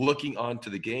looking onto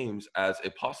the games as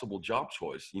a possible job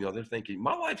choice. They're thinking,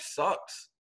 my life sucks.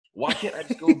 Why can't I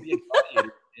just go be a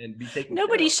gladiator and be taken care of?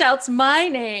 Nobody shouts my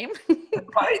name.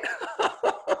 Right.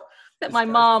 Except my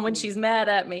mom when she's mad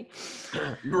at me.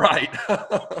 Right.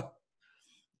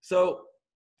 So,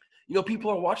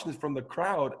 people are watching this from the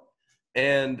crowd,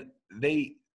 and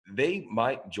they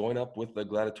might join up with the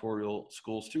gladiatorial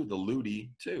schools too, the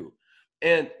ludi too.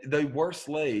 And they were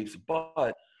slaves,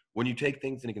 but when you take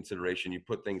things into consideration, you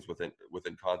put things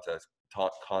within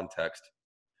context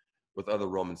with other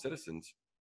Roman citizens,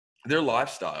 their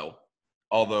lifestyle,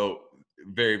 although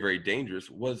very, very dangerous,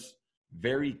 was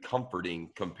very comforting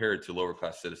compared to lower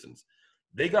class citizens.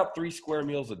 They got 3 square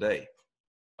meals a day.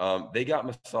 They got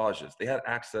massages. They had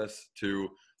access to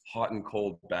hot and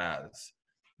cold baths.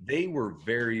 They were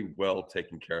very well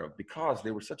taken care of because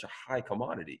they were such a high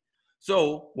commodity.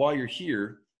 So while you're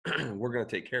here, we're going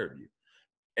to take care of you.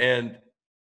 And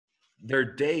their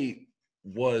day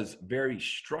was very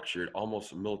structured,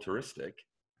 almost militaristic.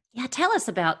 Yeah, tell us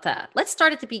about that. Let's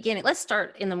start at the beginning. Let's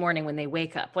start in the morning when they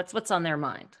wake up. What's on their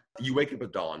mind? You wake up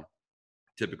at dawn,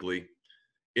 typically.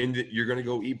 You're going to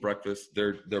go eat breakfast.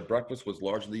 Their breakfast was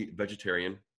largely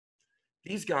vegetarian.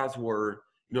 These guys were,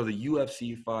 the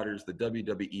UFC fighters, the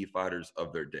WWE fighters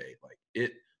of their day.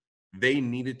 They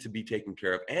needed to be taken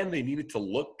care of, and they needed to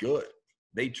look good.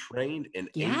 They trained and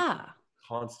ate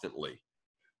constantly.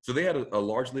 So they had a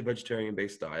largely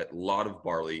vegetarian-based diet, a lot of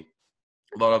barley.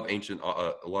 A lot of ancient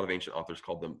authors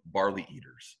called them barley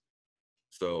eaters.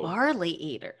 So barley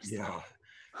eaters. Yeah.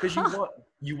 Because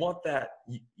you want that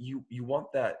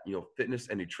fitness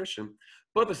and nutrition,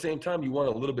 but at the same time you want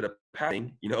a little bit of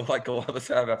padding, like a lot of us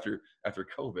have after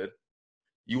COVID.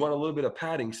 You want a little bit of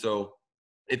padding, so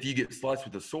if you get sliced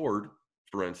with a sword,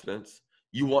 for instance,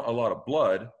 you want a lot of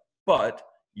blood, but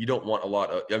you don't want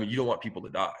you don't want people to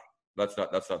die. That's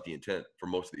not the intent for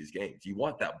most of these games. You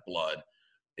want that blood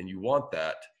and you want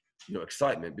that,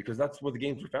 excitement, because that's what the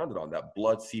games were founded on, that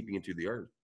blood seeping into the earth.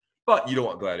 But you don't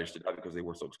want gladiators to die because they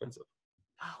were so expensive.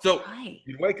 So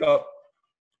you'd wake up,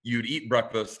 you'd eat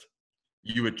breakfast,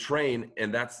 you would train,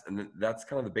 and that's kind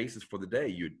of the basis for the day.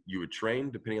 You would train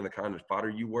depending on the kind of fighter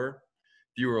you were.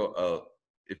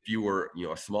 If you were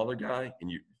a smaller guy,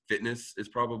 and fitness is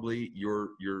probably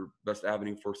your best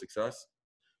avenue for success.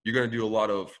 You're going to do a lot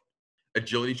of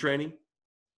agility training.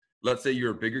 Let's say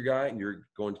you're a bigger guy and you're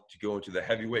going to go into the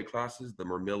heavyweight classes, the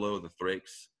Murmillo, the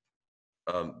Thrakes,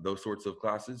 those sorts of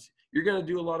classes. You're going to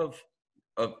do a lot of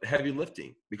heavy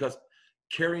lifting, because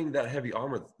carrying that heavy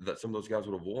armor that some of those guys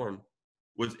would have worn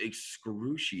was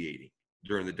excruciating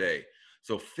during the day.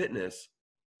 So fitness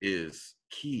is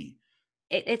key.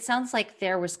 It sounds like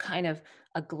there was kind of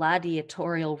a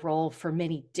gladiatorial role for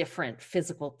many different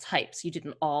physical types. You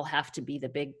didn't all have to be the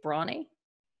big brawny.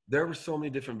 There were so many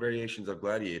different variations of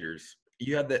gladiators.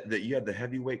 You had the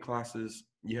heavyweight classes,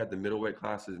 you had the middleweight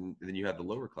classes, and then you had the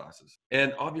lower classes.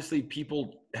 And obviously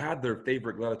people had their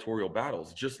favorite gladiatorial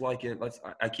battles, just like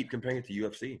I keep comparing it to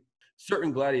UFC.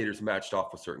 Certain gladiators matched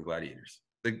off with certain gladiators.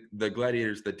 The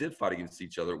gladiators that did fight against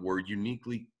each other were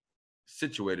uniquely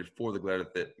situated for the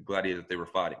gladiator that they were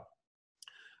fighting.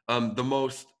 The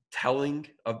most telling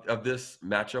of this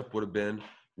matchup would have been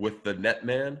with the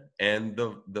Netman and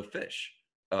the fish.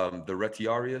 The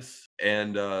Retiarius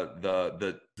and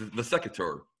the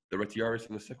Secutor, the Retiarius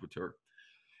and the Secutor.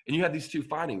 And you had these two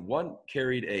fighting. One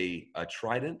carried a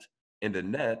trident and a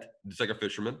net, just like a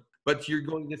fisherman, but you're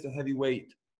going against a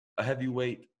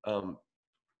heavyweight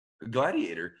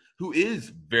gladiator who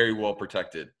is very well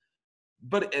protected.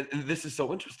 But and this is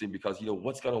so interesting because,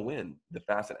 what's going to win? The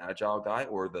fast and agile guy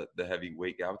or the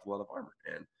heavyweight guy with a lot of armor?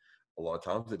 And a lot of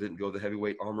times it didn't go the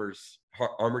heavyweight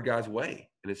armor guy's way.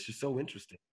 And it's just so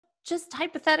interesting. Just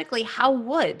hypothetically, how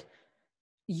would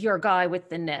your guy with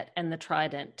the net and the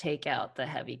trident take out the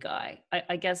heavy guy?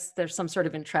 I guess there's some sort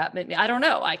of entrapment. I don't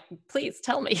know. Please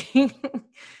tell me.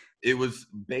 It was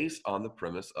based on the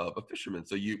premise of a fisherman.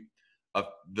 So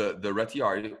the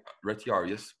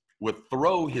Retiarius would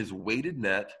throw his weighted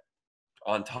net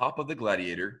on top of the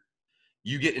gladiator.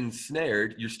 You get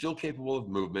ensnared. You're still capable of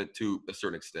movement to a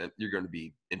certain extent. You're going to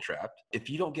be entrapped.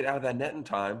 If you don't get out of that net in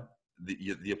time,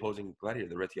 the opposing gladiator,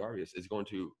 the Retiarius, is going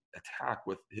to attack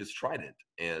with his trident.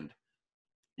 And,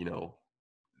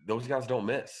 those guys don't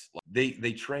miss.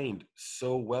 They trained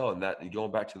so well in that. And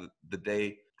going back to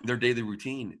their daily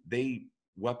routine, they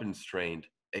weapons trained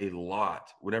a lot.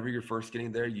 Whenever you're first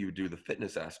getting there, you do the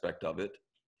fitness aspect of it.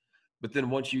 But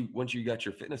then once you got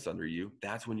your fitness under you,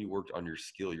 that's when you worked on your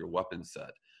skill, your weapon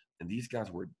set. And these guys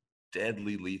were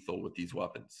deadly lethal with these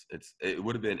weapons. It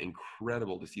would have been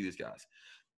incredible to see these guys.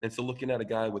 And so looking at a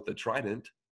guy with a trident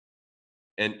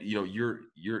and,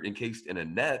 you're encased in a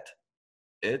net,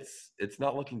 it's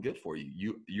not looking good for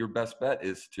you. Your best bet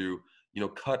is to,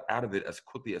 cut out of it as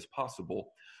quickly as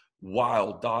possible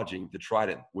while dodging the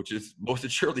trident, which is most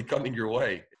assuredly coming your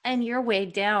way. And you're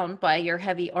weighed down by your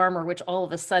heavy armor, which all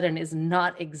of a sudden is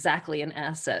not exactly an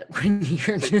asset when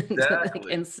you're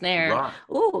ensnared. Right.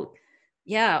 Ooh,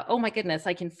 yeah. Oh my goodness.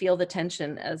 I can feel the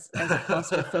tension as a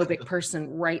claustrophobic person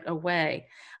right away.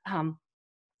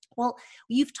 Well, Well,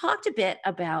 you've talked a bit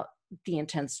about the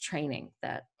intense training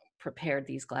that prepared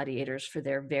these gladiators for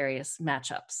their various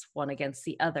matchups, one against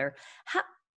the other. How,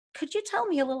 could you tell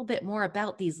me a little bit more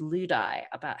about these ludi,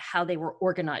 about how they were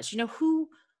organized? You know,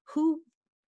 who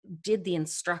did the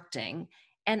instructing,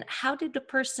 and how did a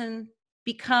person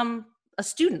become a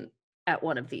student at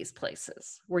one of these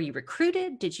places? Were you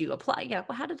recruited? Did you apply? Yeah,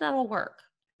 well, how did that all work?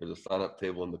 There's a sign-up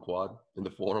table in the quad, in the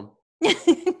forum.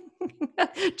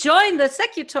 Join the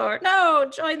secutor. No,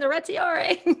 join the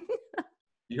retiare.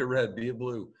 Be a red, be a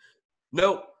blue.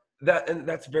 No,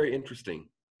 that's very interesting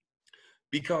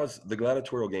because the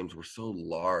gladiatorial games were so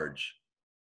large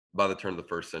by the turn of the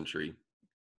first century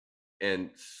and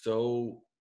so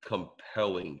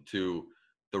compelling to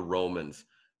the Romans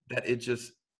that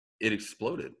it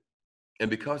exploded. And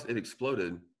because it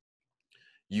exploded,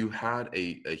 you had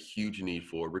a huge need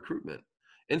for recruitment.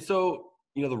 And so,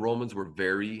 the Romans were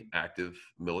very active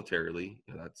militarily.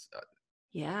 That's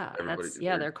Yeah, everybody.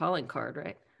 their calling card,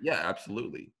 right? Yeah,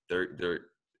 absolutely. They're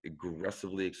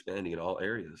aggressively expanding in all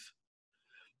areas,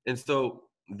 and so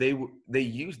they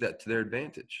used that to their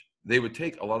advantage. They would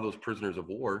take a lot of those prisoners of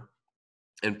war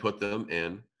and put them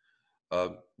in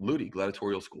ludi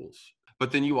gladiatorial schools.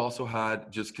 But then you also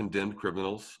had just condemned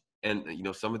criminals, and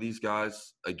some of these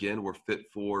guys again were fit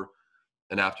for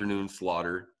an afternoon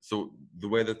slaughter. So the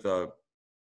way that the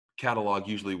catalog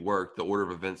usually worked, the order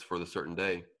of events for the certain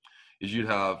day, is you'd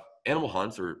have animal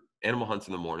hunts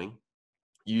in the morning.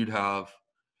 You'd have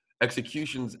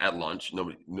executions at lunch.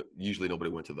 Usually nobody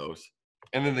went to those.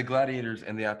 And then the gladiators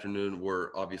in the afternoon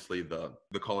were obviously the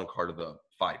calling card of the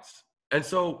fights. And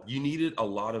so you needed a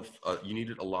lot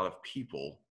of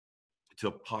people to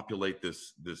populate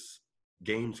this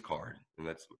games card, and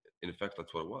that's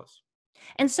what it was.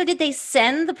 And so did they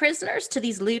send the prisoners to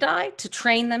these ludi to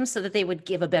train them so that they would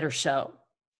give a better show?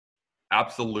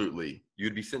 Absolutely.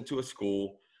 You'd be sent to a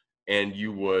school and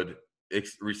you would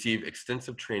receive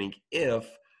extensive training if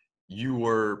you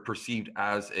were perceived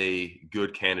as a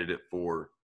good candidate for,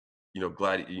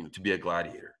 to be a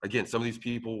gladiator. Again, some of these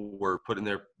people were put in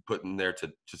there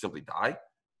to simply die.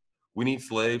 We need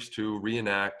slaves to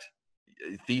reenact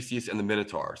Theseus and the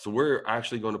Minotaur. So we're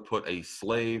actually going to put a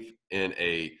slave in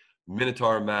a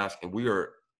Minotaur mask, and we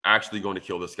are actually going to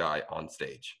kill this guy on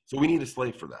stage. So we need a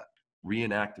slave for that.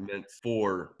 Reenactments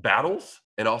for battles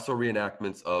and also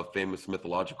reenactments of famous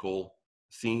mythological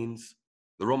scenes.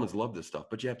 The Romans love this stuff,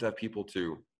 but you have to have people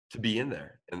to be in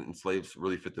there, and slaves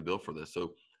really fit the bill for this.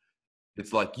 So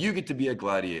it's like you get to be a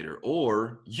gladiator,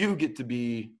 or you get to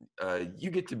be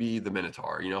the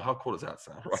Minotaur. How cool does that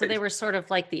sound? Right? So they were sort of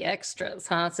like the extras,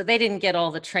 huh? So they didn't get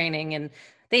all the training and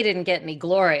they didn't get any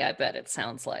glory, I bet it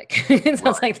sounds like. It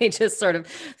sounds like they just sort of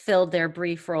filled their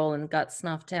brief role and got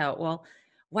snuffed out. Well,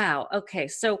 wow. Okay.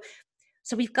 So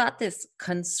we've got this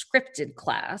conscripted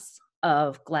class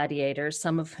of gladiators,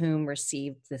 some of whom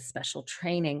received this special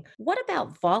training. What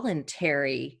about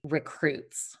voluntary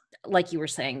recruits? Like you were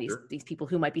saying, Sure. these people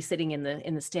who might be sitting in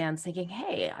the stands thinking,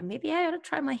 hey, maybe I ought to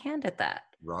try my hand at that.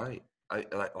 Right.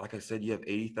 Like I said, you have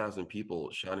 80,000 people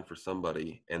shouting for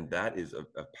somebody, and that is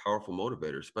a powerful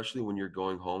motivator, especially when you're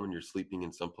going home and you're sleeping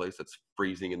in some place that's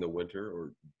freezing in the winter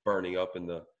or burning up in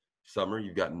the summer.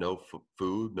 You've got no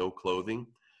food, no clothing.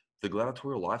 The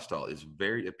gladiatorial lifestyle is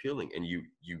very appealing, and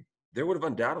there would have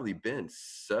undoubtedly been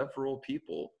several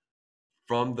people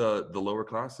from the lower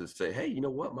classes say, hey, you know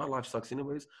what? My life sucks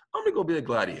anyways. I'm going to go be a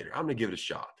gladiator. I'm going to give it a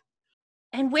shot.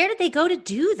 And where did they go to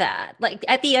do that? Like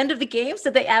at the end of the games,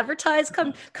 did they advertise,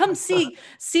 come see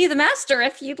the master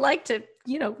if you'd like to,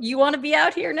 you want to be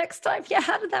out here next time? Yeah,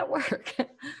 how did that work?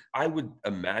 I would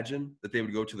imagine that they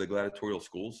would go to the gladiatorial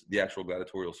schools, the actual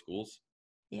gladiatorial schools.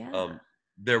 Yeah.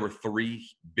 There were 3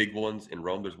 big ones in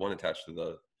Rome. There's one attached to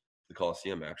the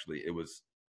Colosseum, actually. It was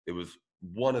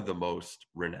one of the most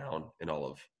renowned in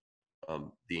all of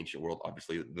the ancient world.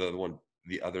 Obviously,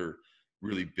 the other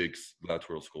really big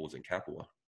gladiatorial school was in Capua.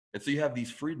 And so you have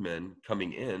these freedmen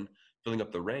coming in, filling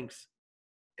up the ranks,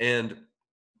 and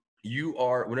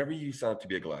whenever you sign up to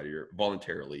be a gladiator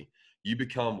voluntarily, you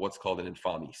become what's called an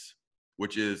infames,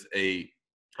 which is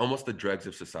almost the dregs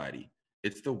of society.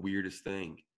 It's the weirdest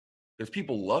thing because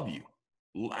people love you,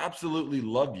 absolutely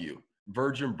love you.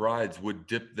 Virgin brides would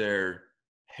dip their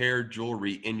hair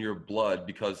jewelry in your blood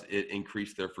because it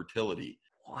increased their fertility.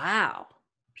 Wow.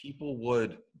 People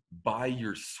would buy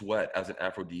your sweat as an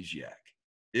aphrodisiac.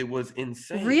 It was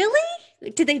insane. Really?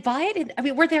 Did they buy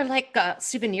it? Were there like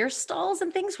souvenir stalls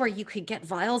and things where you could get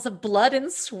vials of blood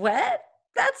and sweat?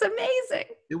 That's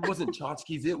amazing. It wasn't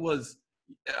tchotchkes. It was,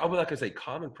 I'm not going to say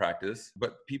common practice,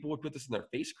 but people would put this in their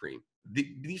face cream.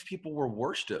 These people were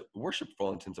worshiped for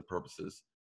all intents and purposes.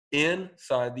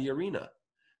 inside the arena.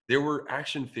 There were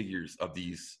action figures of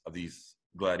these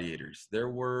gladiators. There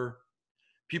were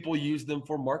people used them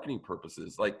for marketing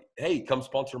purposes. Like, hey, come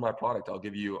sponsor my product. I'll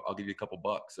give you a couple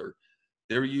bucks. Or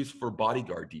they were used for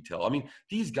bodyguard detail. I mean,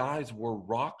 these guys were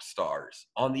rock stars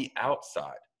on the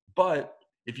outside. But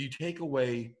if you take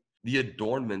away the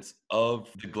adornments of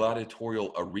the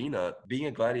gladiatorial arena, being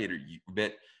a gladiator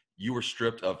meant you were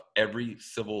stripped of every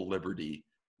civil liberty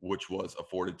which was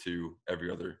afforded to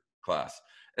every other class.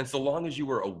 And so long as you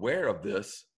were aware of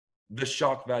this, the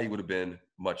shock value would have been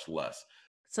much less.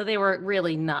 So they were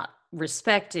really not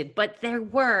respected, but there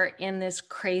were, in this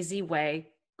crazy way,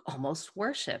 almost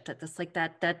worshipped at this, like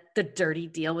that the dirty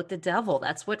deal with the devil.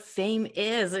 That's what fame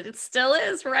is. And it still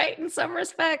is, right? In some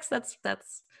respects, that's.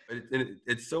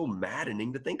 It's so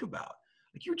maddening to think about.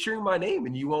 Like, you're cheering my name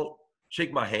and you won't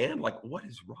shake my hand. Like, what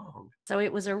is wrong? So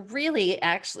it was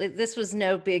this was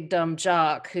no big dumb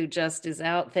jock who just is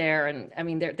out there. And I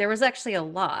mean, there was actually a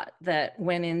lot that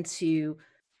went into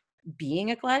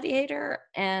being a gladiator.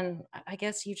 And I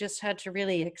guess you just had to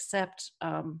really accept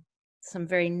some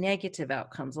very negative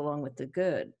outcomes along with the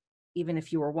good, even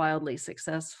if you were wildly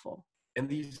successful. And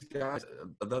these guys,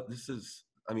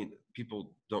 I mean,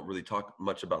 people don't really talk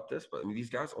much about this, but I mean, these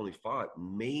guys only fought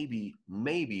maybe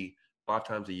 5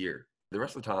 times a year. The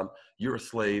rest of the time, you're a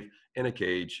slave in a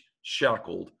cage,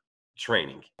 shackled,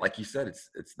 training. Like you said,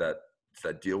 it's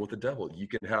that deal with the devil. You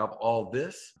can have all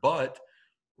this, but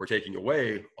we're taking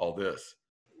away all this.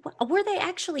 Were they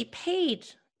actually paid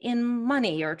in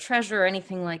money or treasure or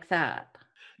anything like that?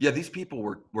 Yeah, these people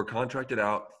were contracted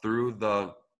out through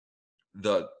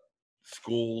the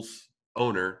school's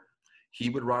owner. He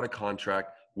would write a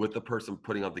contract with the person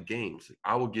putting on the games.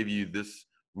 I will give you this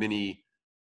many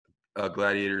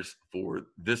gladiators for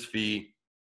this fee.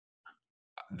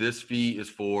 This fee is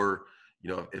for,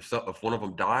 if one of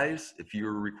them dies, if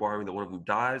you're requiring that one of them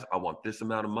dies, I want this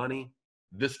amount of money.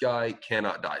 This guy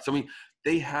cannot die. So, I mean,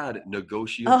 they had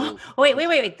negotiable. Oh,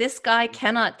 wait. This guy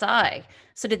cannot die.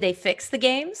 So did they fix the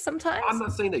games sometimes? I'm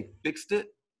not saying they fixed it.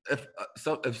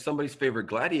 If somebody's favorite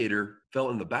gladiator fell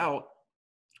in the bout,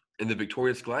 and the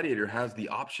victorious gladiator has the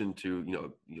option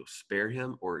to, spare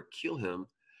him or kill him,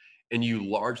 and you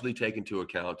largely take into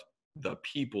account the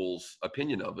people's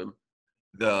opinion of him.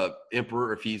 The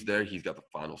emperor, if he's there, he's got the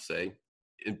final say,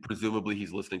 and presumably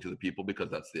he's listening to the people, because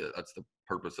that's the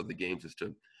purpose of the games, is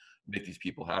to make these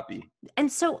people happy.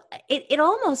 And so it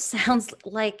almost sounds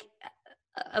like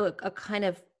a kind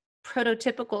of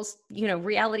prototypical,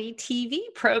 reality TV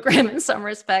program in some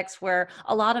respects, where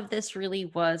a lot of this really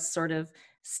was sort of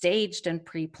staged and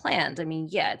pre-planned. I mean,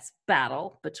 yeah, it's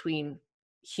battle between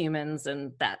humans,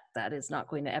 and that is not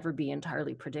going to ever be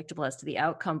entirely predictable as to the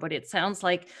outcome, but it sounds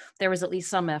like there was at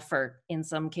least some effort in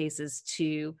some cases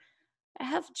to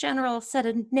have general set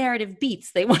of narrative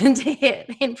beats they wanted to hit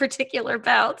in particular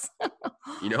bouts.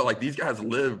 Like, these guys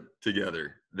lived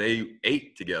together, they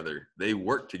ate together, they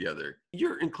worked together.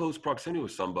 You're in close proximity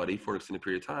with somebody for an extended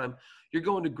period of time, you're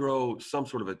going to grow some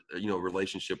sort of a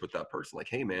relationship with that person. Like,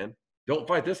 hey man, don't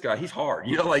fight this guy, he's hard,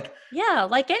 Yeah,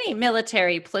 like any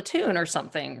military platoon or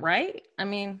something, right? I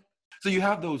mean, so you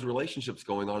have those relationships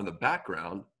going on in the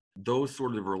background. Those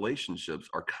sort of relationships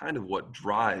are kind of what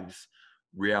drives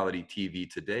reality TV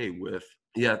today, with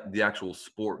the actual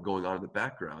sport going on in the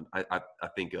background. I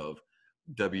think of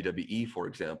WWE, for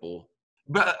example,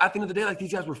 but at the end of the day, like,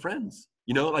 these guys were friends.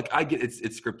 Like, I get it's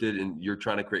scripted and you're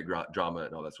trying to create drama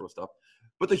and all that sort of stuff,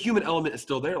 but the human element is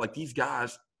still there. Like, these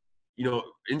guys,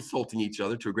 insulting each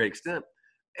other to a great extent,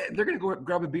 they're gonna go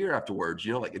grab a beer afterwards.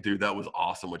 Like, dude, that was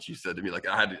awesome what you said to me. Like,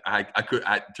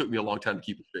 it took me a long time to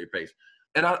keep a straight face.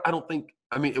 And I don't think,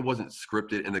 it wasn't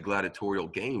scripted in the gladiatorial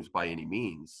games by any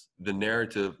means. The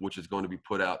narrative, which is going to be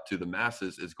put out to the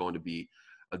masses, is going to be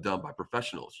done by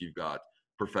professionals. You've got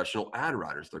professional ad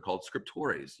writers. They're called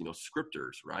scriptores,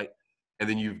 scripters, right? And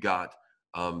then you've got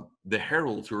the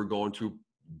heralds who are going to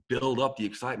build up the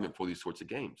excitement for these sorts of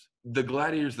games. The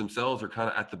gladiators themselves are kind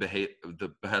of at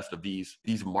the behest of these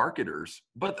marketers.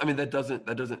 But that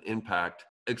doesn't impact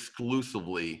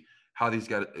exclusively how these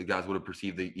guys would have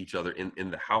perceived each other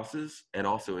in the houses, and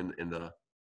also in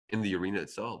the arena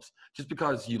itself. Just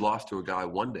because you lost to a guy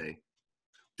one day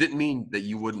didn't mean that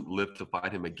you wouldn't live to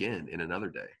fight him again in another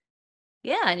day.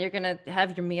 Yeah, and you're going to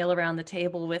have your meal around the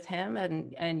table with him,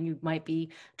 and you might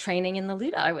be training in the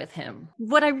Ludi with him.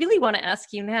 What I really want to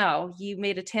ask you now, you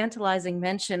made a tantalizing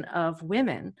mention of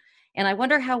women, and I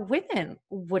wonder how women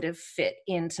would have fit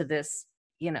into this,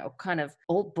 kind of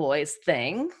old boys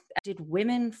thing. Did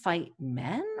women fight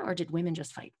men, or did women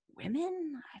just fight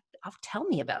women? Tell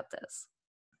me about this.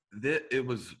 It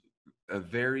was a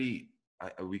very,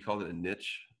 we call it a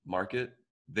niche market,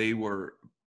 they were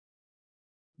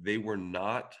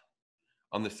not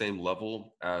on the same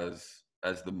level as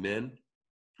the men.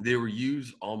 They were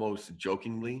used almost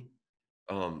jokingly.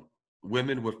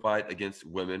 Women would fight against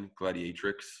women,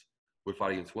 gladiatrix would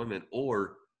fight against women,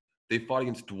 or they fought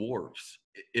against dwarves.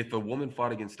 If a woman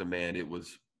fought against a man, it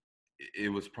was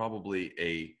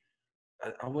probably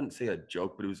I wouldn't say a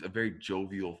joke, but it was a very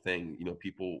jovial thing. You know,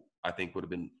 people, I think, would have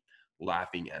been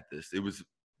laughing at this. They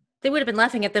would have been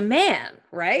laughing at the man,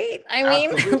 right? I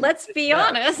mean, let's be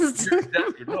honest.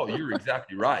 You're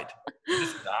exactly right.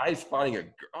 This guy's fighting a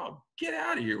girl. Oh, get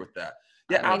out of here with that.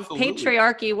 Yeah, I mean, absolutely.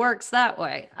 Patriarchy works that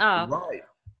way. Oh. Right.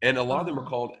 And a lot of them are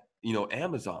called,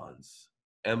 Amazons,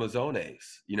 Amazones,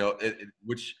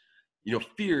 which,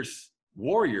 fierce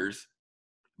warriors.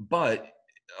 But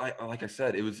like I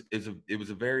said, it was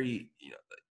a very,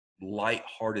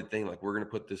 light-hearted thing. Like, we're going to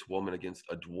put this woman against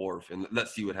a dwarf and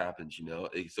let's see what happens,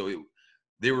 So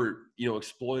they were,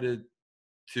 exploited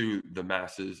to the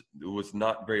masses. It was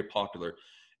not very popular.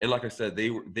 And like I said,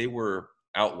 they were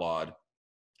outlawed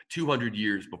 200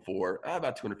 years before,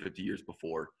 about 250 years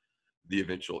before the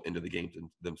eventual end of the games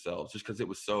themselves, just because it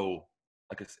was so,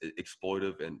 like I said,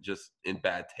 exploitive and just in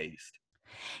bad taste.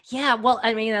 Yeah, well,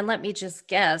 I mean, and let me just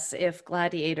guess, if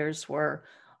gladiators were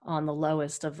on the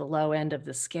lowest of the low end of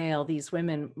the scale, these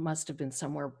women must have been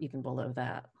somewhere even below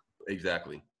that.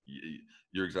 Exactly.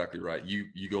 You're exactly right.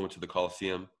 You go into the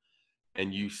Colosseum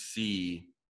and you see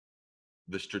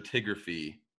the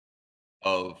stratigraphy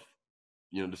of,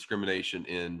 discrimination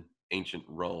in ancient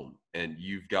Rome. And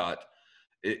you've got,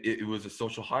 it was a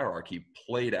social hierarchy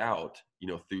played out,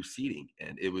 through seating.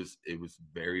 And it was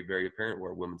very, very apparent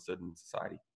where women stood in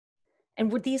society.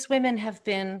 And would these women have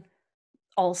been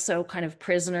also kind of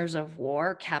prisoners of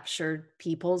war, captured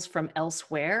peoples from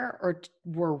elsewhere, or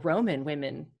were Roman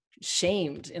women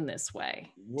shamed in this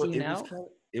way? Do you know?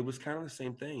 It was kind of the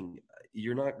same thing.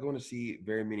 You're not going to see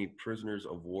very many prisoners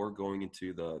of war going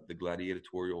into the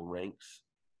gladiatorial ranks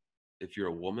if you're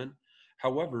a woman.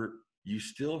 However, you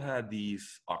still had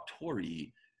these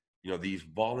auctori, these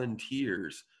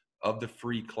volunteers of the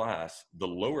free class, the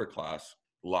lower class.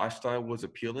 Lifestyle was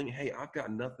appealing. Hey, I've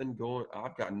got nothing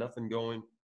going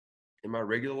in my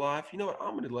regular life. You know what?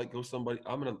 I'm going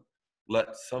to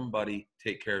let somebody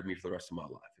take care of me for the rest of my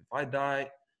life. If I die,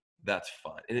 that's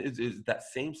fine. And it's that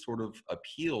same sort of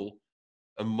appeal,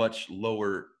 a much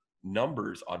lower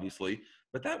numbers, obviously,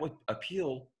 but that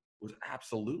appeal was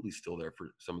absolutely still there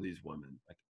for some of these women.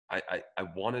 Like, I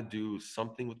want to do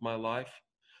something with my life.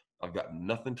 I've got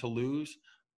nothing to lose.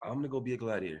 I'm going to go be a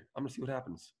gladiator. I'm going to see what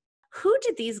happens. Who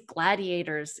did these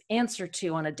gladiators answer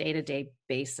to on a day-to-day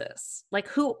basis? Like,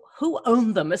 who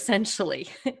owned them, essentially?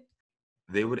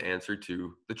 They would answer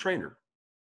to the trainer.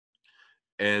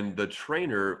 And the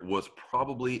trainer was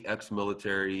probably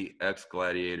ex-military,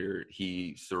 ex-gladiator.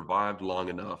 He survived long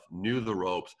enough, knew the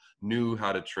ropes, knew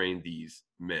how to train these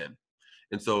men.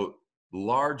 And so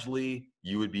largely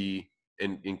you would be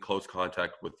in close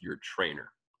contact with your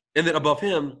trainer. And then above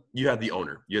him, you had the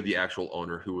owner. You had the actual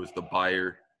owner, who was the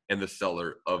buyer and the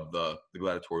seller of the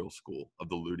gladiatorial school, of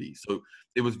the ludi. So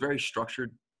it was very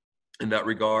structured in that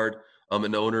regard.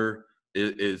 An owner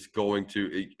is going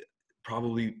to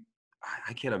probably,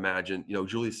 I can't imagine,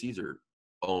 Julius Caesar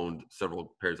owned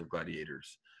several pairs of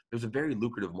gladiators. There was a very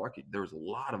lucrative market. There was a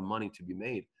lot of money to be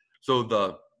made. So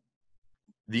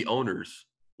the owners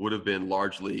would have been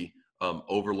largely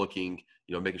overlooking,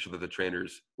 making sure that the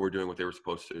trainers were doing what they were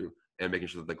supposed to, and making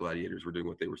sure that the gladiators were doing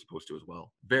what they were supposed to as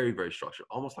well. Very, very structured,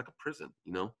 almost like a prison,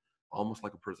 almost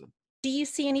like a prison. Do you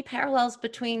see any parallels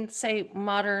between, say,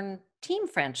 modern team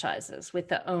franchises with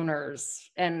the owners?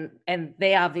 And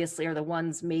they obviously are the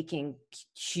ones making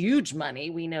huge money.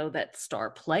 We know that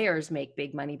star players make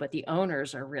big money, but the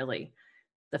owners are really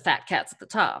the fat cats at the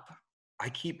top. I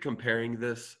keep comparing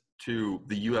this to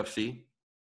the UFC.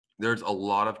 There's a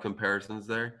lot of comparisons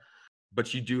there,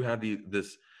 but you do have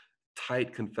this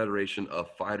tight confederation of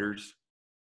fighters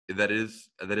that is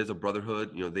a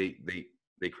brotherhood.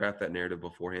 They craft that narrative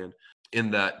beforehand,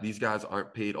 in that these guys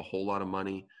aren't paid a whole lot of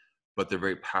money, but they're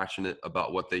very passionate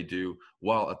about what they do.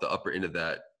 While at the upper end of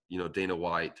that, Dana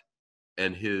White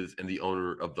and the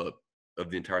owner of the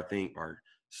entire thing are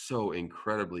so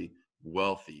incredibly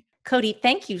wealthy. Cody,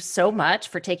 thank you so much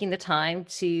for taking the time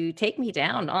to take me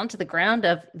down onto the ground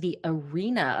of the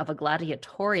arena of a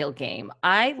gladiatorial game.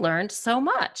 I learned so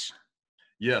much.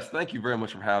 Yes, thank you very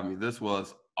much for having me. This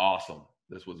was awesome.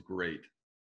 This was great.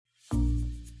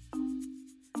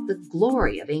 The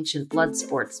glory of ancient blood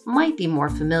sports might be more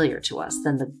familiar to us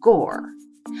than the gore,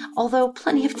 although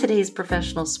plenty of today's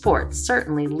professional sports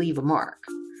certainly leave a mark.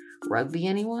 Rugby,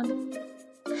 anyone?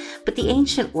 But the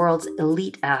ancient world's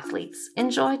elite athletes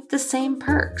enjoyed the same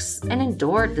perks and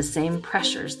endured the same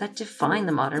pressures that define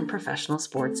the modern professional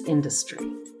sports industry.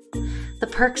 The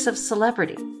perks of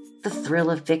celebrity, the thrill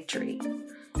of victory,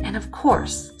 and of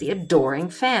course, the adoring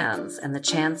fans and the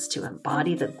chance to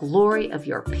embody the glory of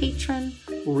your patron,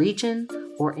 region,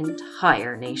 or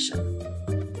entire nation.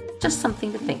 Just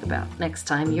something to think about next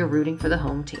time you're rooting for the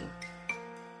home team.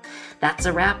 That's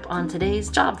a wrap on today's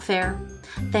Job Fair.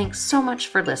 Thanks so much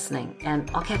for listening, and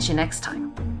I'll catch you next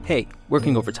time. Hey,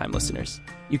 Working Overtime listeners.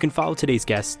 You can follow today's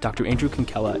guests, Dr. Andrew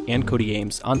Kinkella and Cody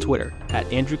Ames, on Twitter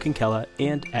at Andrew Kinkella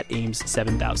and at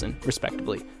Ames7000,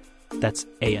 respectively. That's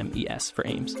AMES for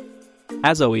Ames.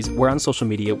 As always, we're on social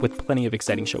media with plenty of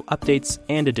exciting show updates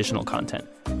and additional content.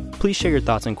 Please share your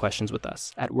thoughts and questions with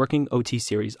us at Working OT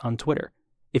Series on Twitter.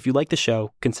 If you like the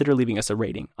show, consider leaving us a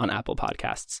rating on Apple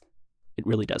Podcasts. It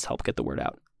really does help get the word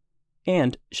out.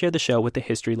 And share the show with the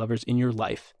history lovers in your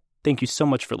life. Thank you so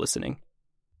much for listening.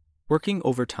 Working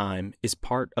Overtime is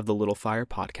part of the Little Fire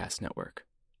Podcast Network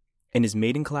and is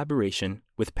made in collaboration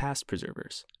with Past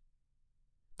Preservers.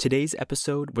 Today's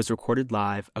episode was recorded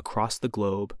live across the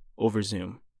globe over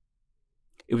Zoom.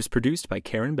 It was produced by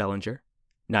Karen Bellinger,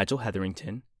 Nigel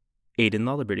Hetherington, Aidan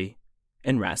LaLiberty,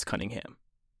 and Raz Cunningham.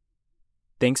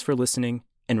 Thanks for listening,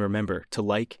 and remember to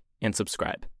like and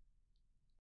subscribe.